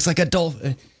this one. That looks like a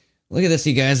dolphin. Look at this,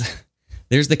 you guys.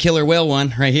 There's the killer whale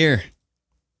one right here.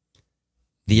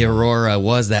 The Aurora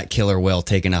was that killer whale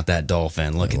taking out that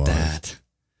dolphin. Look at that.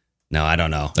 No, I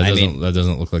don't know. That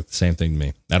doesn't look like the same thing to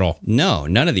me at all. No,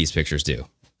 none of these pictures do,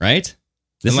 right?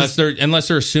 Unless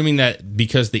they're assuming that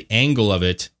because the angle of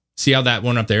it. See how that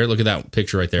one up there? Look at that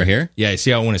picture right there. Right here? Yeah,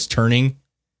 see how when it's turning,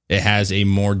 it has a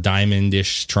more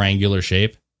diamondish triangular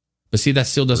shape. But see, that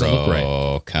still doesn't look right.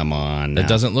 Oh, come on. That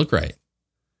doesn't look right.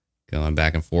 Going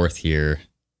back and forth here.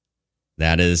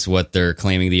 That is what they're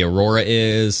claiming the Aurora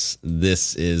is.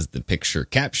 This is the picture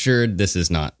captured. This is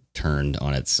not turned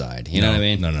on its side. You know what I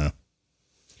mean? No.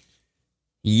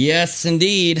 Yes,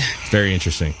 indeed. Very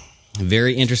interesting.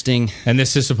 Very interesting. And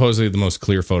this is supposedly the most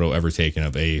clear photo ever taken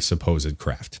of a supposed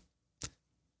craft.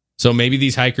 So maybe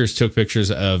these hikers took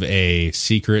pictures of a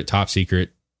top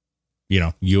secret,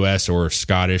 U.S. or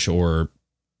Scottish or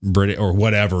British or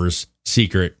whatever's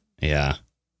secret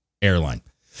airline.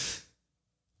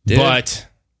 Dude. But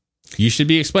you should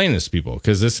be explaining this to people,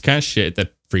 because this is the kind of shit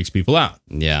that freaks people out.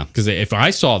 Yeah. Because if I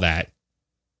saw that,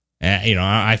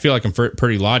 I feel like I'm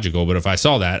pretty logical, but if I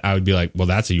saw that, I would be like, well,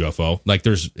 that's a UFO. Like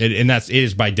it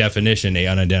is by definition a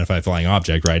unidentified flying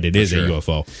object, right? It is a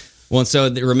UFO. Well, and so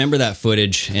remember that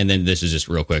footage, and then this is just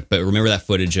real quick, but remember that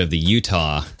footage of the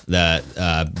Utah, that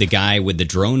the guy with the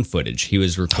drone footage, he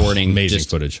was recording amazing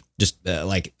footage, just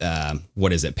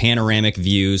what is it, panoramic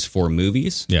views for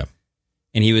movies? Yeah.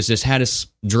 And he had his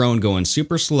drone going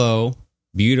super slow,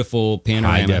 beautiful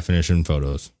panoramic, high definition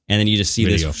photos, and then you just see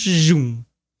video. this zoom,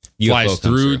 flies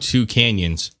through 2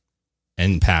 canyons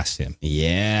and past him.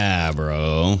 Yeah,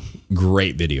 bro,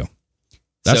 great video.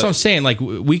 That's what I'm saying. Like,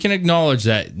 we can acknowledge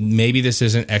that maybe this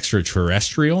isn't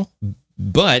extraterrestrial,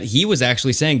 but he was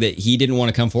actually saying that he didn't want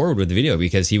to come forward with the video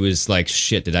because he was like,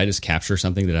 shit, did I just capture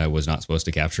something that I was not supposed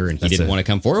to capture? And he didn't want to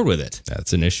come forward with it.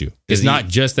 That's an issue. It's not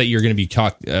just that you're going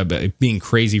to be being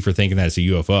crazy for thinking that it's a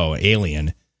UFO, an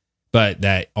alien, but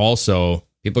that also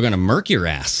people are going to murk your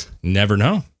ass. Never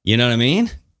know. You know what I mean?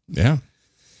 Yeah.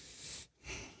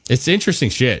 It's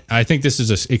interesting shit. I think this is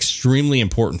an extremely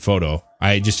important photo.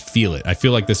 I just feel it. I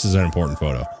feel like this is an important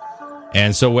photo.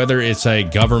 And so whether it's a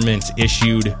government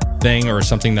issued thing or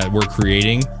something that we're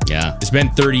creating, it's been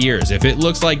 30 years. If it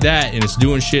looks like that and it's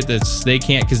doing shit they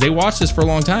can't, because they watched this for a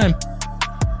long time.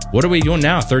 What are we doing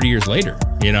now 30 years later?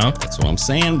 You know? That's what I'm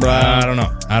saying, bro. I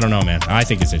don't know, man. I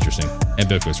think it's interesting. And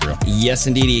Bigfoot's real. Yes,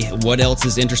 indeedy. What else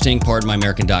is interesting?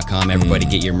 PardonMyAmerican.com. Everybody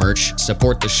get your merch.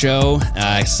 Support the show.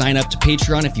 Sign up to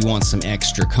Patreon if you want some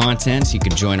extra content. You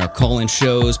can join our call-in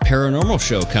shows. Paranormal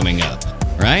show coming up.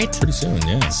 Right? Pretty soon,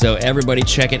 yeah. So everybody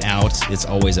check it out. It's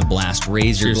always a blast.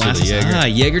 Raise your Cheers glasses. to the Jaeger.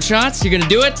 Jaeger shots? You're going to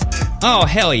do it? Oh,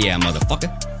 hell yeah,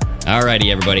 motherfucker. Alrighty,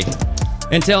 everybody.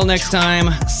 Until next time,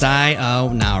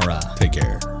 sayonara. Take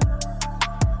care.